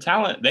 with the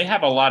talent, they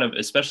have a lot of,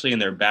 especially in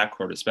their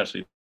backcourt,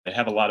 especially, they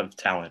have a lot of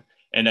talent.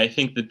 And I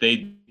think that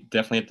they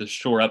definitely have to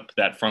shore up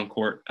that front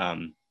court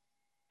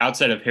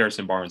outside of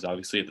Harrison Barnes,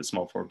 obviously, at the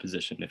small forward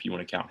position, if you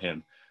want to count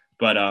him.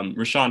 But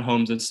Richaun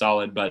Holmes is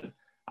solid, but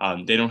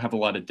they don't have a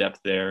lot of depth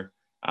there.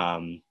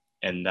 And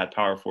that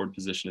power forward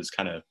position is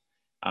kind of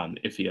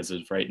iffy as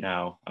of right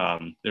now.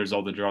 There's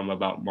all the drama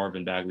about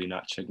Marvin Bagley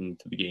not checking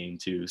to the game,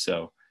 too.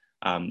 So,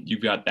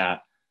 you've got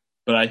that.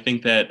 But I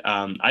think that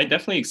I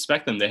definitely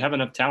expect them. They have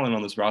enough talent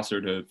on this roster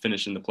to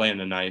finish in the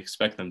play-in, and I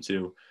expect them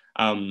to.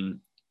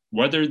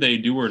 Whether they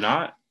do or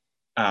not,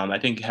 I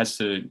think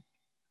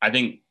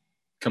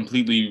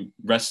completely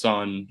rests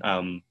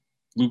on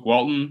Luke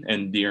Walton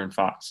and De'Aaron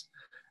Fox.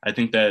 I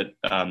think that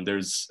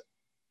there's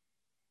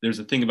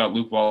a thing about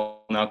Luke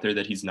Walton out there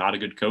that he's not a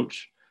good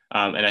coach.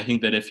 And I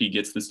think that if he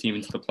gets this team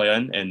into the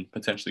play-in and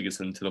potentially gets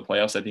into the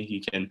playoffs, I think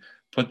he can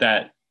put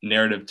that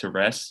narrative to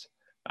rest.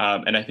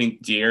 And I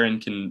think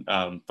De'Aaron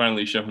can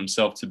finally show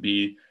himself to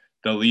be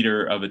the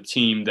leader of a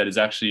team that is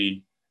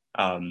actually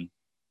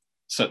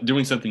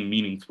doing something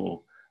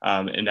meaningful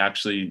and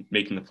actually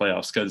making the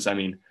playoffs. Because, I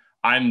mean,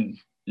 I'm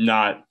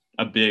not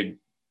a big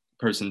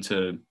person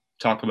to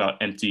talk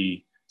about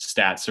empty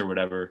stats or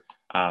whatever.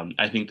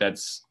 I think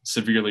that's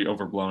severely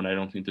overblown. I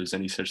don't think there's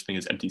any such thing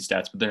as empty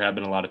stats, but there have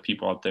been a lot of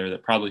people out there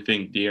that probably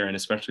think De'Aaron,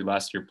 especially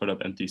last year, put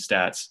up empty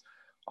stats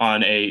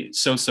on a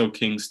so-so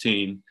Kings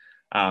team,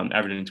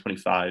 averaging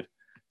 25.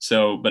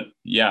 So, but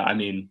yeah, I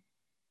mean,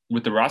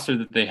 with the roster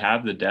that they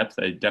have, the depth,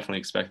 I definitely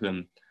expect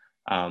them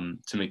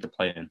to make the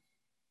play-in.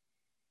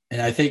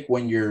 And I think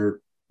when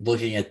you're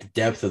looking at the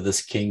depth of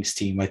this Kings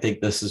team, I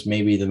think this is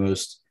maybe the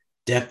most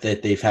depth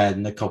that they've had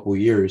in a couple of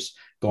years,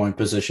 going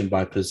position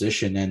by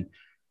position. And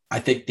I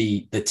think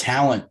the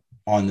talent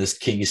on this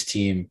Kings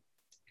team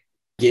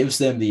gives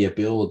them the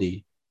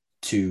ability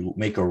to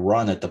make a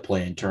run at the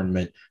play-in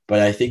tournament, but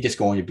I think it's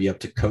going to be up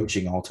to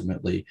coaching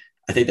ultimately.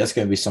 I think that's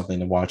going to be something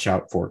to watch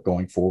out for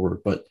going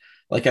forward. But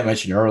like I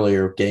mentioned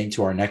earlier, getting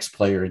to our next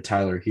player in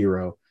Tyler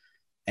Hero,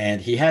 and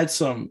he had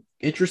some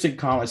interesting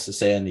comments to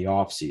say in the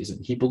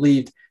offseason. He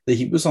believed that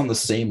he was on the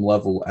same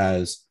level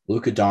as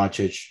Luka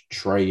Doncic,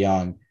 Trae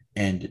Young,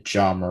 and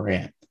John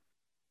Morant.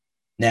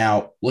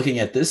 Now, looking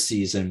at this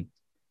season,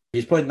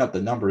 he's putting up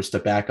the numbers to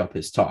back up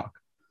his talk.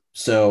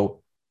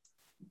 So,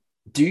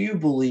 do you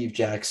believe,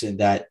 Jackson,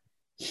 that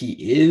he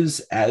is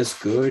as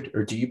good,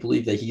 or do you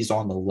believe that he's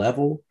on the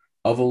level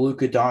of a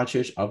Luka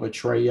Doncic, of a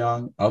Trae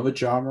Young, of a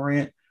John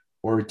Morant,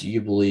 or do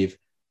you believe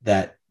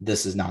that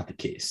this is not the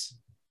case?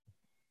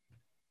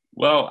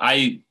 Well,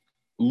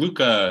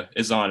 Luka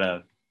is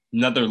on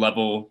another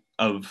level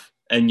of,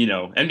 and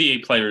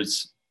NBA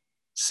players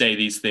say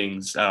these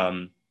things.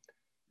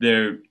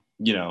 They're,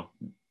 you know,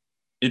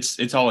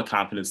 it's all a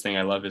confidence thing.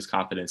 I love his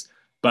confidence,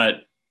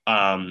 but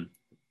on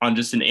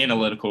just an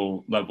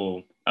analytical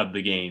level of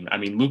the game, I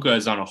mean, Luka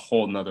is on a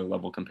whole nother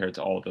level compared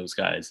to all of those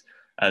guys,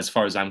 as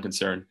far as I'm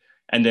concerned.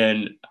 And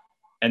then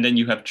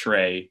you have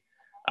Trae,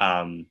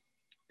 um,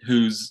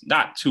 who's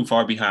not too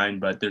far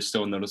behind, but there's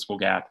still a noticeable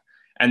gap.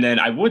 And then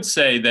I would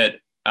say that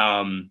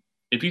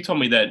if you told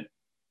me that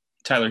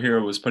Tyler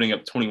Hero was putting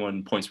up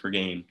 21 points per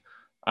game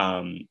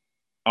um,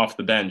 off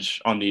the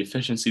bench on the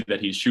efficiency that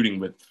he's shooting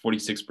with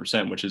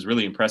 46%, which is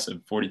really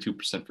impressive,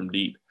 42% from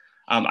deep,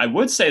 I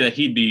would say that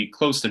he'd be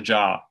close to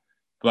Ja,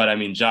 but I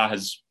mean, Ja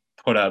has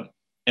put up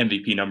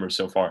MVP numbers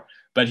so far.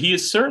 But he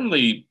has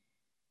certainly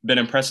been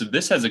impressive.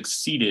 This has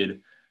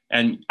exceeded,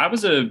 and I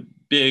was a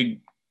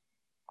big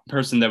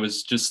person that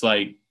was just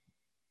like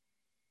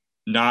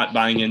not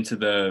buying into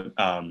the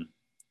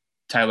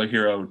Tyler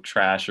Hero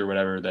trash or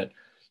whatever, that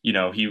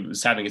he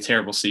was having a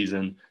terrible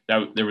season.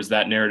 That there was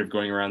that narrative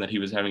going around that he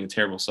was having a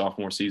terrible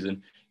sophomore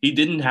season. He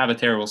didn't have a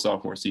terrible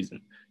sophomore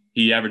season.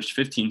 He averaged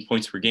 15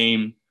 points per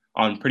game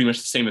on pretty much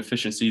the same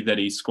efficiency that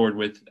he scored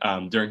with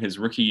during his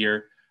rookie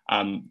year.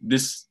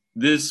 This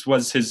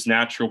was his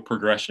natural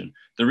progression.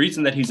 The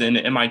reason that he's in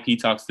MIP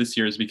talks this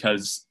year is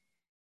because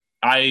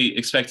I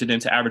expected him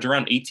to average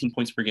around 18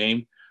 points per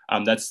game.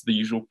 That's the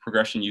usual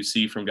progression you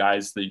see from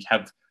guys that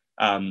have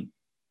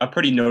a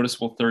pretty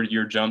noticeable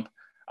third-year jump.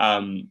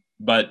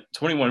 But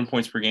 21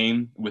 points per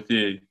game with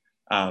the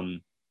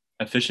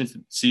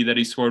efficiency that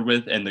he scored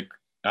with and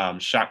the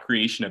shot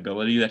creation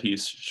ability that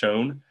he's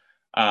shown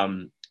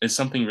is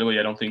something really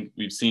I don't think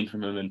we've seen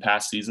from him in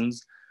past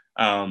seasons,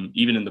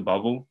 even in the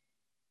bubble.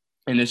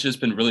 And it's just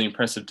been really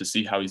impressive to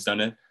see how he's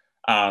done it.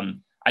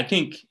 I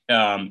think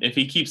if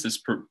he keeps this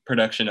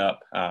production up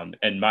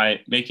and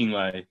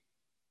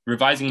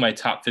revising my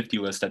top 50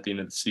 list at the end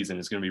of the season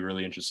is going to be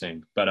really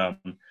interesting. But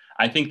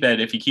I think that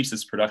if he keeps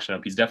this production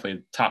up, he's definitely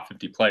a top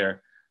 50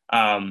 player.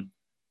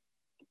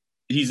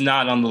 He's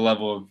not on the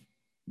level of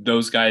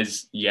those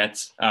guys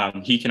yet.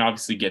 He can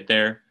obviously get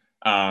there.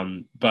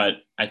 But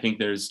I think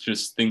there's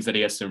just things that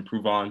he has to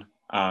improve on.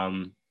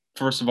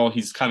 First of all,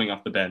 he's coming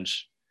off the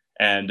bench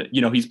and,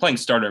 he's playing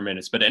starter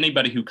minutes, but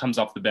anybody who comes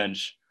off the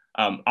bench,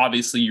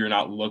 obviously you're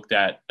not looked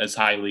at as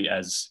highly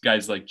as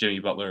guys like Jimmy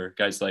Butler,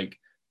 guys like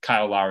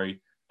Kyle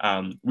Lowry.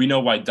 We know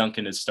why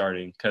Duncan is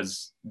starting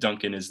because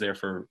Duncan is there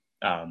for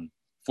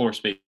floor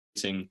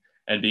spacing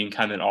and being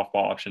kind of an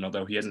off-ball option,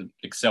 although he hasn't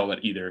excelled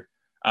at either.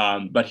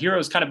 But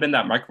Hero's kind of been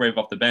that microwave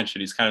off the bench,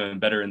 and he's kind of been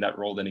better in that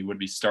role than he would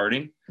be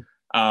starting.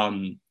 But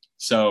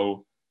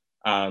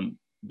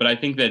I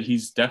think that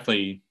he's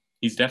definitely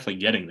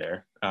getting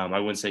there. I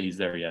wouldn't say he's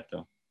there yet,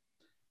 though.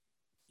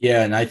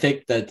 Yeah, and I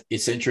think that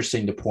it's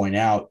interesting to point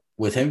out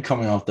with him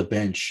coming off the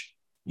bench,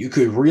 you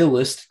could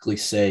realistically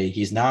say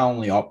he's not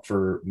only up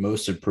for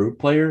most improved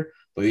player,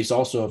 but he's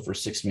also up for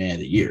sixth man of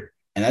the year.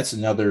 And that's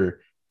another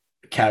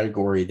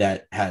category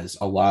that has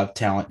a lot of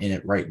talent in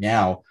it right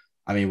now.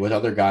 I mean, with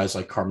other guys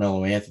like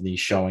Carmelo Anthony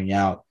showing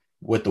out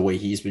with the way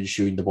he's been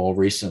shooting the ball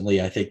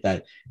recently, I think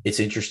that it's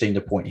interesting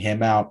to point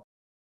him out.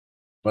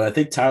 But I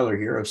think Tyler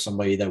Hero is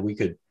somebody that we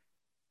could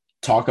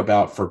talk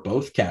about for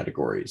both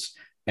categories.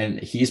 And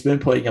he's been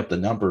putting up the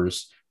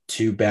numbers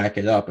to back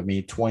it up. I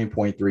mean,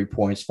 20.3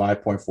 points,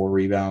 5.4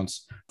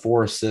 rebounds,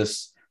 4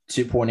 assists,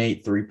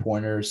 2.8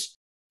 3-pointers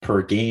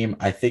per game.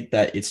 I think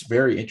that it's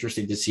very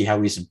interesting to see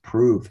how he's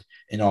improved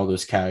in all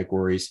those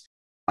categories.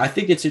 I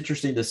think it's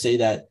interesting to say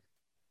that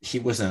he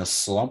was in a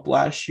slump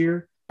last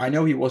year. I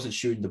know he wasn't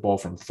shooting the ball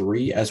from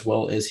three as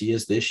well as he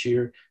is this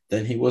year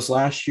than he was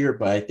last year,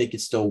 but I think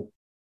it's still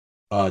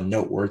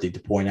noteworthy to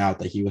point out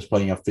that he was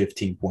putting up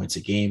 15 points a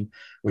game,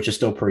 which is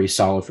still pretty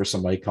solid for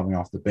somebody coming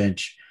off the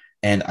bench.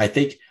 And I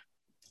think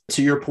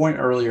to your point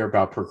earlier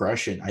about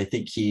progression, I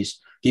think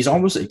he's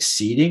almost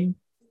exceeding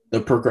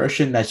the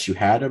progression that you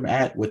had him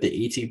at with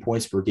the 18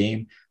 points per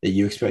game that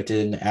you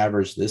expected in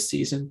average this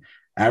season,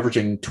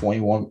 averaging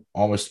 21,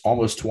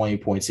 almost 20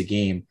 points a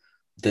game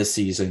this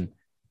season.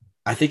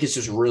 I think it's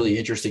just really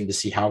interesting to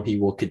see how he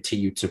will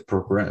continue to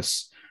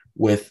progress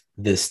with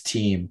this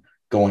team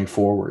going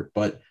forward.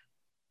 But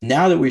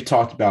now that we've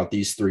talked about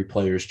these three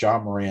players,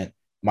 John Morant,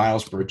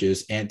 Miles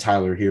Bridges, and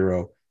Tyler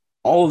Hero,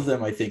 all of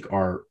them I think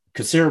are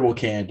considerable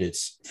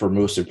candidates for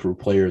most improved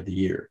player of the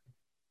year.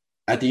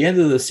 At the end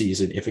of the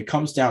season, if it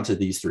comes down to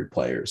these three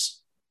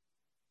players,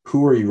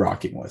 who are you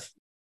rocking with?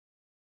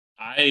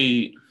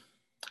 I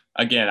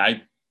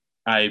again,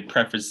 I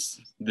preface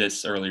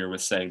this earlier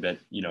with saying that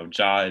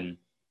Ja and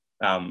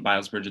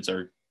Miles Bridges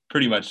are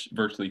pretty much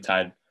virtually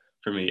tied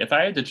for me. If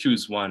I had to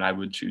choose one, I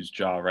would choose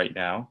Ja right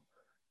now.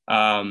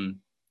 Um,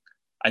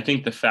 I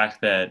think the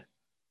fact that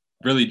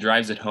really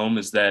drives it home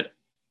is that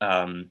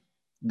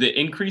the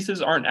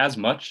increases aren't as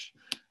much.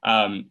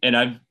 And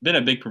I've been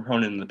a big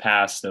proponent in the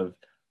past of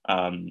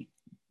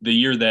the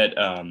year that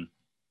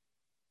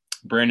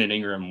Brandon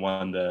Ingram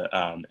won the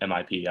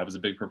MIP. I was a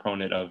big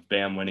proponent of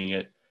Bam winning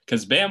it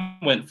because Bam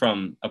went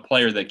from a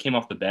player that came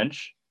off the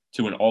bench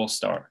to an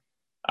all-star.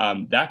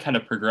 That kind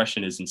of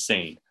progression is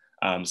insane.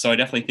 So I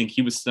definitely think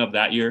he was snubbed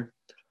that year.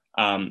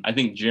 I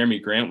think Jeremy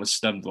Grant was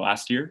snubbed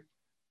last year.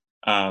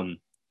 Um,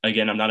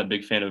 Again, I'm not a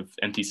big fan of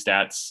empty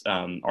stats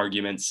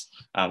arguments.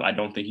 I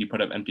don't think he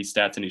put up empty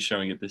stats, and he's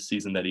showing it this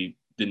season that he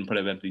didn't put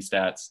up empty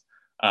stats.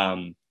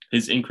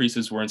 His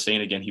increases were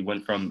insane. Again, he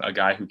went from a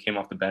guy who came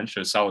off the bench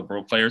to a solid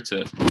role player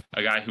to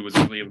a guy who was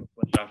really able to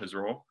flesh out his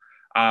role.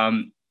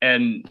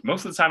 And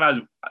most of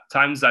the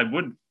times I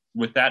would,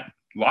 with that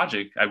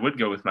logic, I would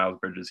go with Miles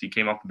Bridges. He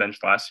came off the bench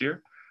last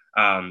year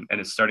and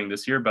is starting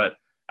this year. But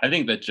I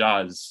think that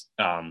Ja's,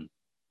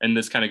 and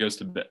this kind of goes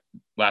to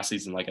last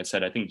season, like I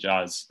said, I think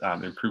Ja's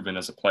improvement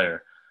as a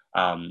player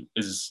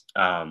is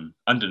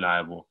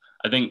undeniable.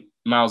 I think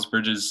Miles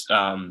Bridges,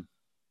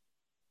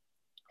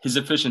 his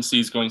efficiency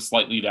is going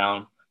slightly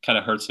down, kind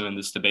of hurts him in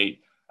this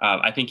debate.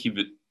 I think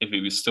if he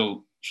was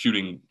still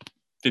shooting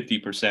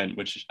 50%,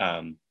 which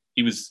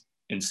he was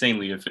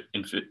insanely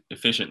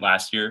efficient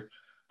last year,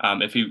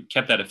 if he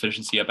kept that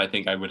efficiency up, I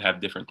think I would have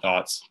different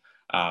thoughts.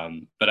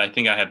 But I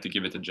think I have to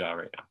give it to Ja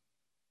right now.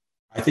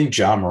 I think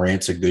Ja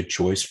Morant's a good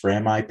choice for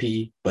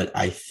MIP, but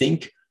I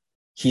think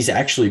he's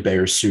actually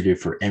better suited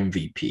for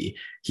MVP.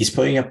 He's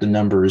putting up the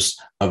numbers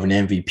of an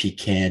MVP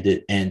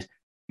candidate. And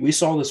we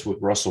saw this with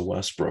Russell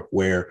Westbrook,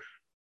 where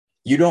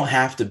you don't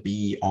have to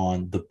be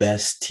on the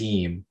best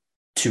team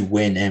to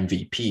win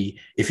MVP.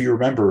 If you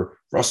remember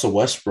Russell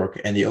Westbrook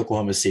and the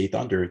Oklahoma City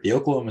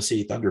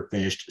Thunder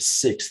finished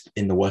sixth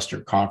in the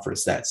Western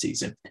Conference that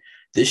season.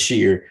 This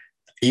year,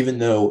 even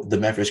though the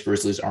Memphis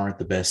Grizzlies aren't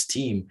the best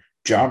team,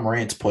 Ja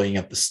Morant's putting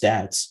up the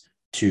stats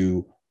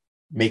to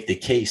make the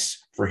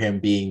case for him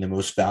being the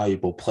most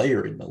valuable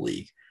player in the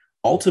league.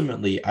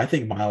 Ultimately, I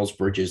think Miles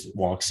Bridges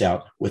walks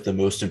out with the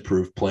most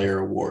improved player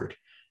award.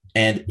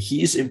 And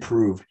he's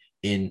improved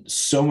in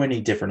so many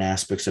different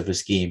aspects of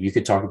his game. You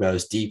could talk about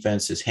his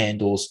defense, his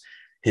handles,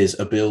 his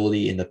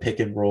ability in the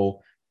pick and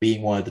roll,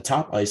 being one of the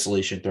top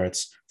isolation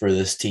threats for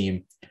this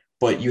team.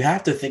 But you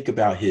have to think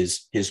about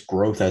his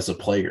growth as a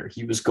player.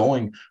 He was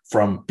going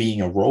from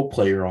being a role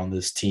player on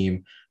this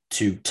team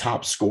to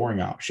top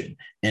scoring option.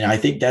 And I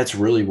think that's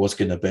really what's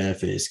going to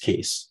benefit his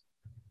case.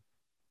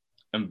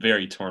 I'm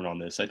very torn on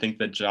this. I think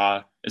that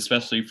Ja,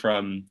 especially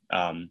from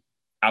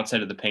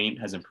outside of the paint,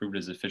 has improved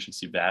his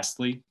efficiency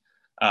vastly.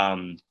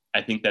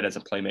 I think that as a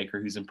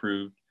playmaker, he's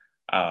improved.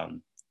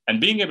 And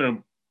being able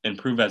to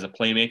improve as a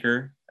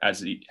playmaker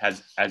as he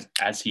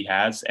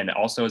has, and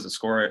also as a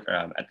scorer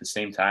at the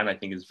same time, I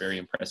think is very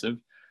impressive.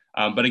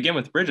 But again,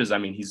 with Bridges, I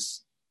mean,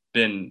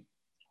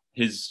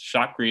 his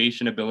shot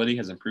creation ability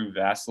has improved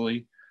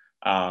vastly.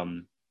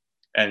 And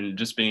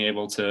just being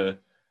able to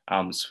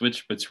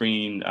switch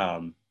between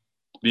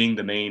being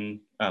the main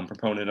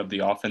proponent of the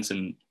offense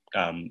and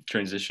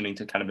transitioning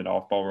to kind of an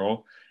off-ball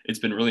role, it's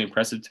been really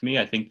impressive to me.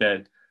 I think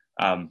that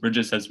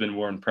Bridges has been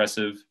more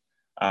impressive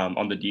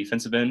on the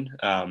defensive end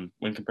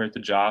when compared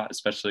to Ja,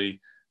 especially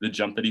the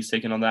jump that he's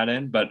taken on that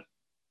end. But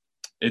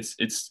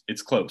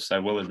it's close. I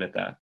will admit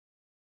that.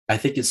 I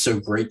think it's so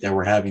great that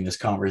we're having this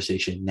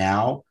conversation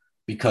now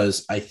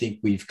because I think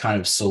we've kind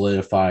of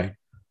solidified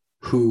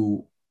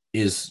who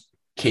is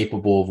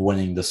capable of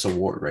winning this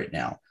award right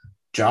now.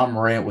 Ja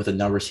Morant, with the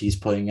numbers he's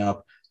putting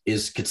up,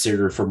 is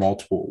considered for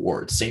multiple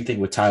awards. Same thing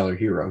with Tyler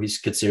Hero. He's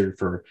considered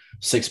for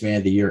Sixth Man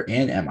of the Year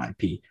and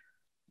MIP.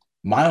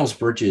 Miles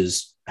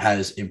Bridges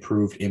has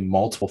improved in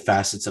multiple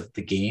facets of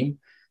the game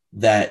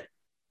that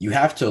you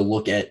have to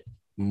look at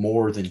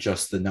more than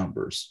just the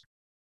numbers.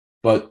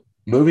 But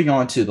moving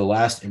on to the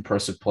last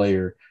impressive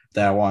player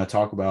that I want to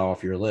talk about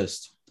off your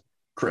list,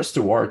 Chris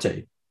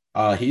Duarte.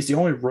 He's the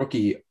only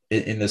rookie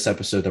in this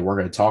episode that we're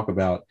going to talk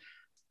about.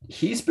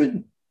 He's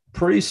been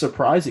pretty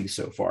surprising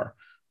so far.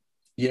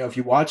 You know, if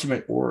you watch him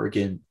at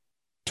Oregon,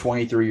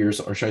 23 years,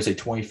 or should I say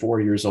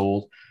 24 years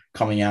old,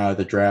 coming out of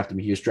the draft. I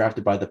mean, he was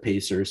drafted by the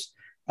Pacers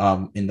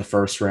in the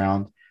first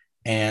round.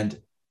 And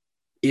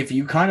if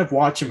you kind of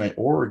watch him at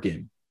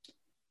Oregon,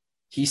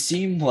 he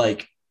seemed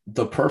like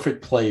the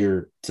perfect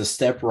player to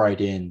step right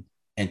in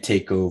and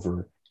take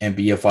over and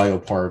be a vital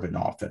part of an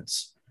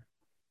offense.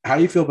 How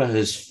do you feel about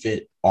his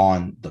fit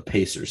on the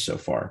Pacers so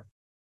far?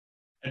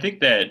 I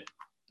think that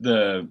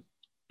the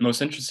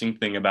most interesting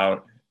thing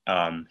about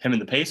him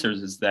and the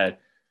Pacers is that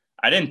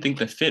I didn't think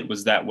the fit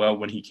was that well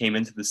when he came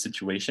into the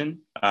situation.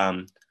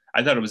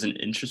 I thought it was an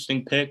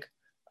interesting pick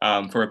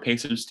for a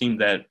Pacers team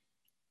that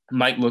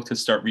might look to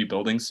start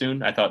rebuilding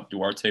soon. I thought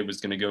Duarte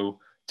was going to go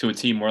to a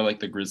team more like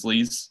the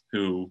Grizzlies,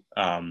 who,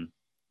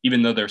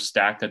 even though they're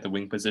stacked at the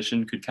wing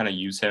position, could kind of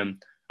use him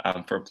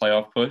for a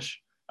playoff push.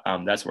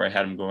 That's where I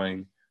had him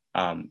going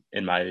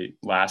in my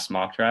last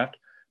mock draft.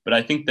 But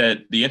I think that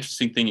the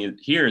interesting thing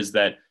here is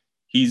that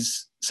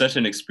he's such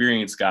an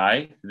experienced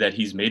guy that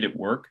he's made it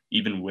work,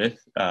 even with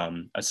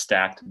a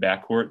stacked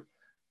backcourt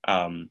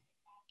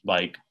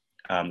like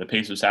the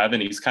Pacers have,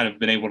 and he's kind of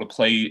been able to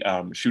play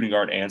shooting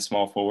guard and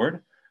small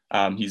forward.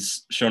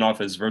 He's shown off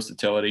his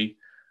versatility.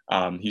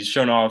 He's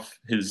shown off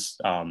his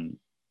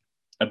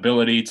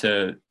ability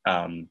to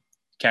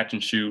catch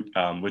and shoot,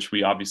 which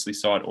we obviously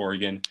saw at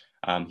Oregon.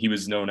 He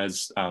was known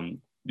as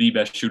the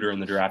best shooter in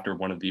the draft, or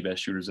one of the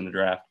best shooters in the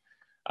draft.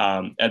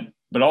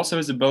 But also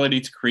his ability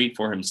to create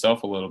for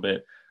himself a little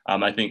bit,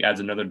 I think adds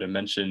another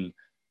dimension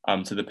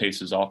to the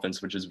Pacers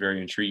offense, which is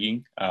very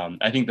intriguing.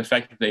 I think the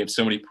fact that they have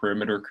so many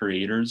perimeter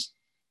creators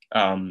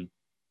on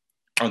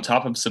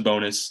top of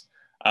Sabonis,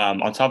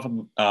 on top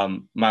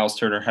of Miles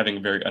Turner having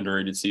a very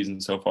underrated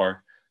season so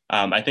far,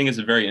 I think it's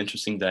a very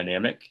interesting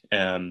dynamic.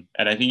 And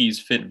I think he's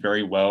fit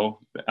very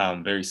well,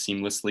 very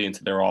seamlessly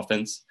into their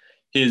offense.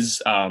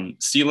 His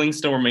ceiling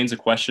still remains a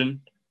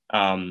question.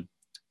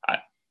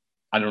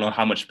 I don't know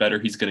how much better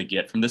he's going to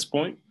get from this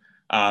point,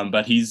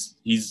 but he's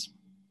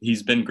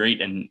been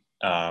great, and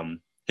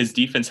his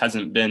defense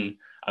hasn't been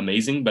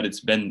amazing, but it's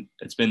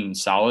been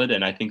solid,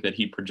 and I think that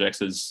he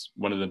projects as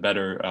one of the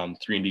better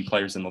 3-and-D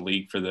players in the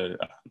league for the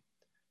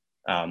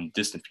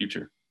distant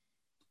future.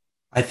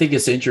 I think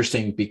it's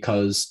interesting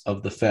because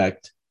of the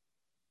fact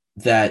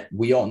that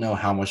we all know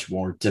how much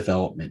more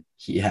development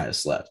he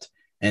has left.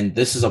 And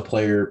this is a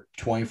player,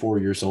 24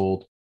 years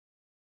old.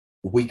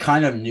 We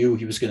kind of knew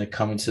he was going to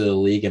come into the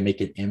league and make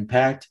an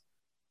impact,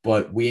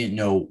 but we didn't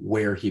know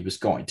where he was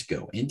going to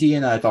go.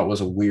 Indiana, I thought,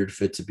 was a weird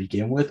fit to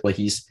begin with, but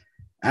he's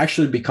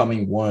actually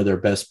becoming one of their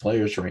best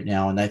players right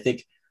now. And I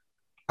think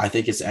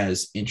it's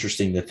as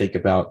interesting to think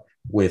about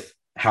with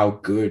how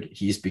good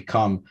he's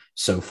become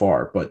so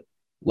far. But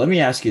let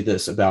me ask you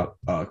this about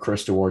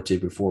Chris Duarte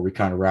before we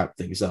kind of wrap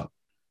things up.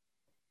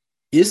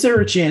 Is there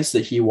a chance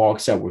that he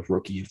walks out with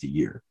Rookie of the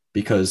Year?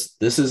 Because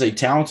this is a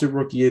talented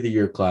Rookie of the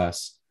Year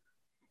class.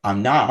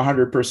 I'm not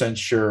 100%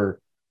 sure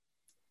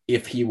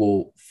if he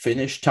will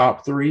finish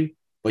top 3,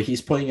 but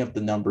he's putting up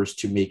the numbers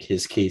to make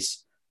his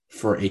case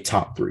for a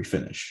top 3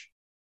 finish.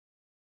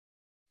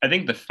 I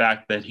think the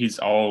fact that he's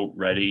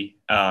already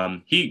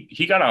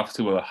he got off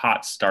to a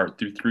hot start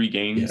through 3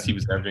 games. Yeah. He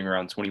was averaging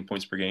around 20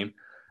 points per game.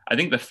 I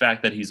think the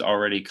fact that he's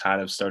already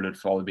kind of started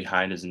falling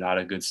behind is not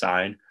a good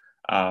sign.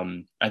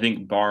 I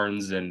think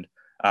Barnes and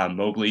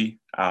Mobley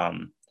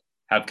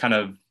have kind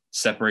of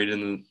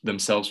separated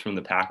themselves from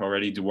the pack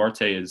already.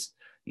 Duarte is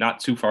not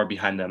too far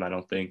behind them, I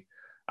don't think.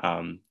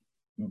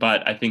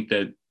 But I think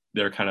that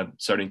they're kind of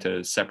starting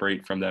to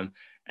separate from them.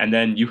 And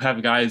then you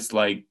have guys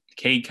like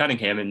Cade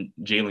Cunningham and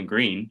Jalen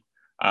Green,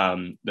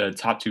 the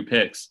top 2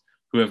 picks,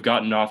 who have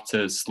gotten off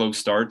to slow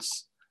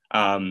starts.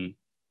 But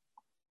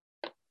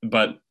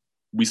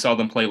we saw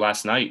them play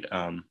last night.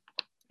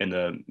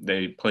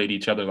 They played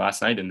each other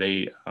last night, and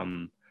they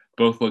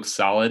both looked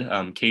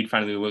solid. Cade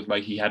finally looked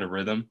like he had a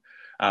rhythm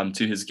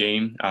to his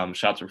game.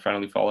 Shots were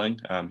finally falling.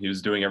 He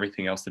was doing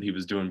everything else that he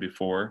was doing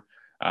before,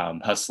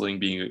 hustling,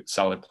 being a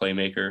solid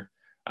playmaker,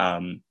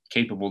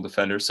 capable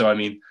defender. So, I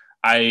mean,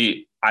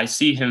 I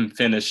see him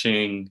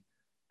finishing.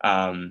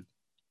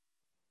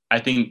 I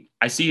think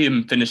I see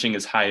him finishing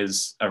as high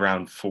as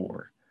around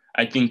 4.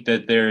 I think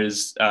that there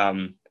is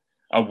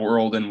a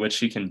world in which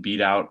he can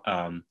beat out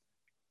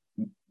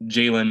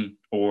Jalen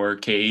or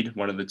Cade,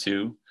 one of the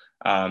two,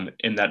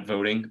 in that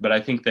voting. But I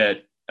think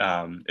that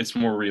it's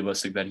more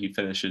realistic that he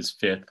finishes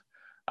 5th.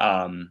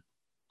 I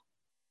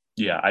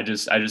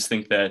just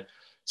think that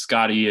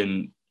Scotty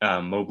and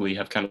Mobley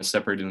have kind of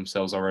separated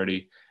themselves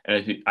already,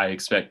 and I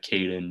expect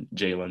Cade and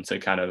Jalen to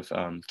kind of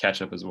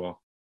catch up as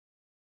well.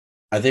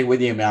 I think with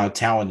the amount of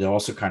talent, it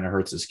also kind of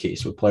hurts his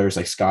case with players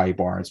like Scotty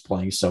Barnes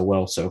playing so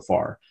well so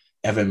far.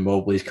 Evan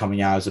Mobley's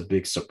coming out as a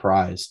big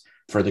surprise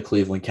for the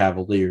Cleveland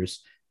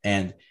Cavaliers,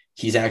 and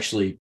he's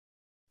actually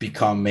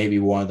become maybe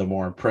one of the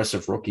more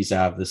impressive rookies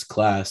out of this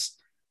class.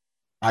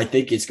 I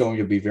think it's going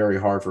to be very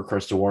hard for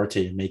Chris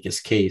Duarte to make his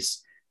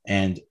case,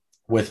 and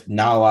with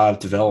not a lot of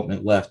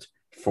development left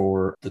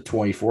for the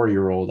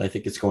 24-year-old, I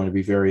think it's going to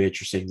be very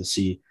interesting to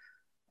see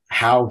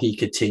how he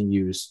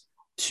continues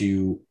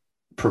to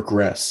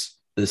progress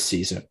this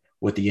season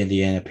with the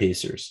Indiana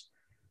Pacers.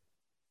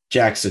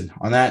 Jackson,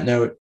 on that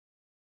note,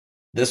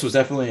 this was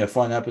definitely a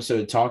fun episode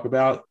to talk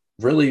about.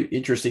 Really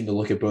interesting to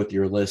look at both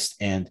your list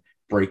and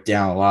break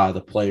down a lot of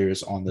the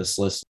players on this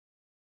list.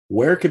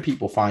 Where can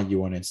people find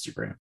you on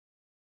Instagram?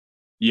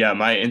 Yeah,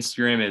 my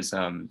Instagram is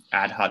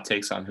at Hot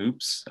Takes on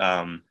Hoops.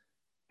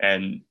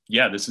 And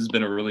yeah, this has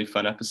been a really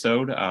fun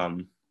episode.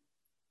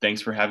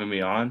 Thanks for having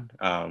me on.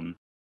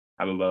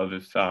 I would love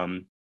if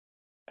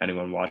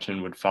anyone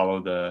watching would follow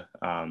the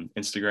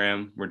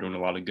Instagram. We're doing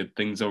a lot of good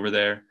things over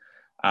there.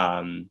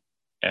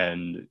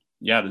 And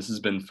yeah, this has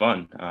been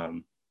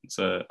fun. It's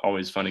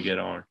always fun to get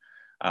on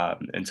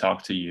and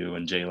talk to you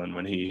and Jalen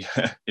when he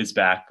is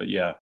back. But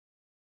yeah.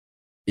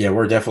 Yeah,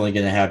 we're definitely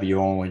going to have you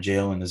on when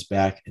Jalen is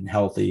back and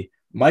healthy.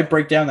 Might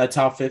break down that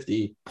top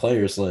 50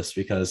 players list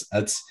because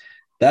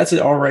that's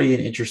already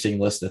an interesting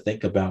list to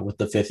think about with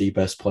the 50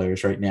 best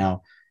players right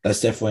now.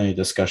 That's definitely a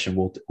discussion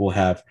we'll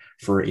have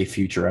for a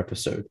future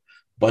episode.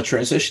 But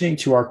transitioning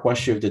to our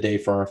question of the day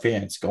for our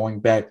fans, going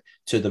back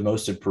to the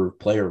most improved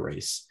player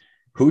race,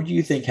 who do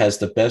you think has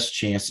the best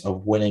chance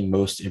of winning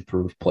most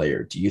improved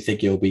player? Do you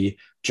think it'll be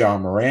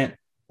John Morant,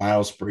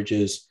 Miles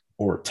Bridges,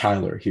 or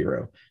Tyler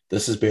Hero?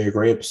 This has been a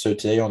great episode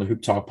today on the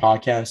Hoop Talk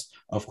podcast.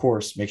 Of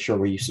course, make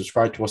sure you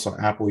subscribe to us on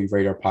Apple. You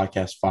rate our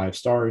podcast 5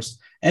 stars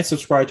and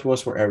subscribe to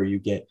us wherever you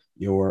get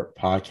your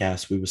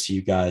podcast. We will see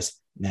you guys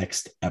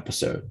next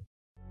episode.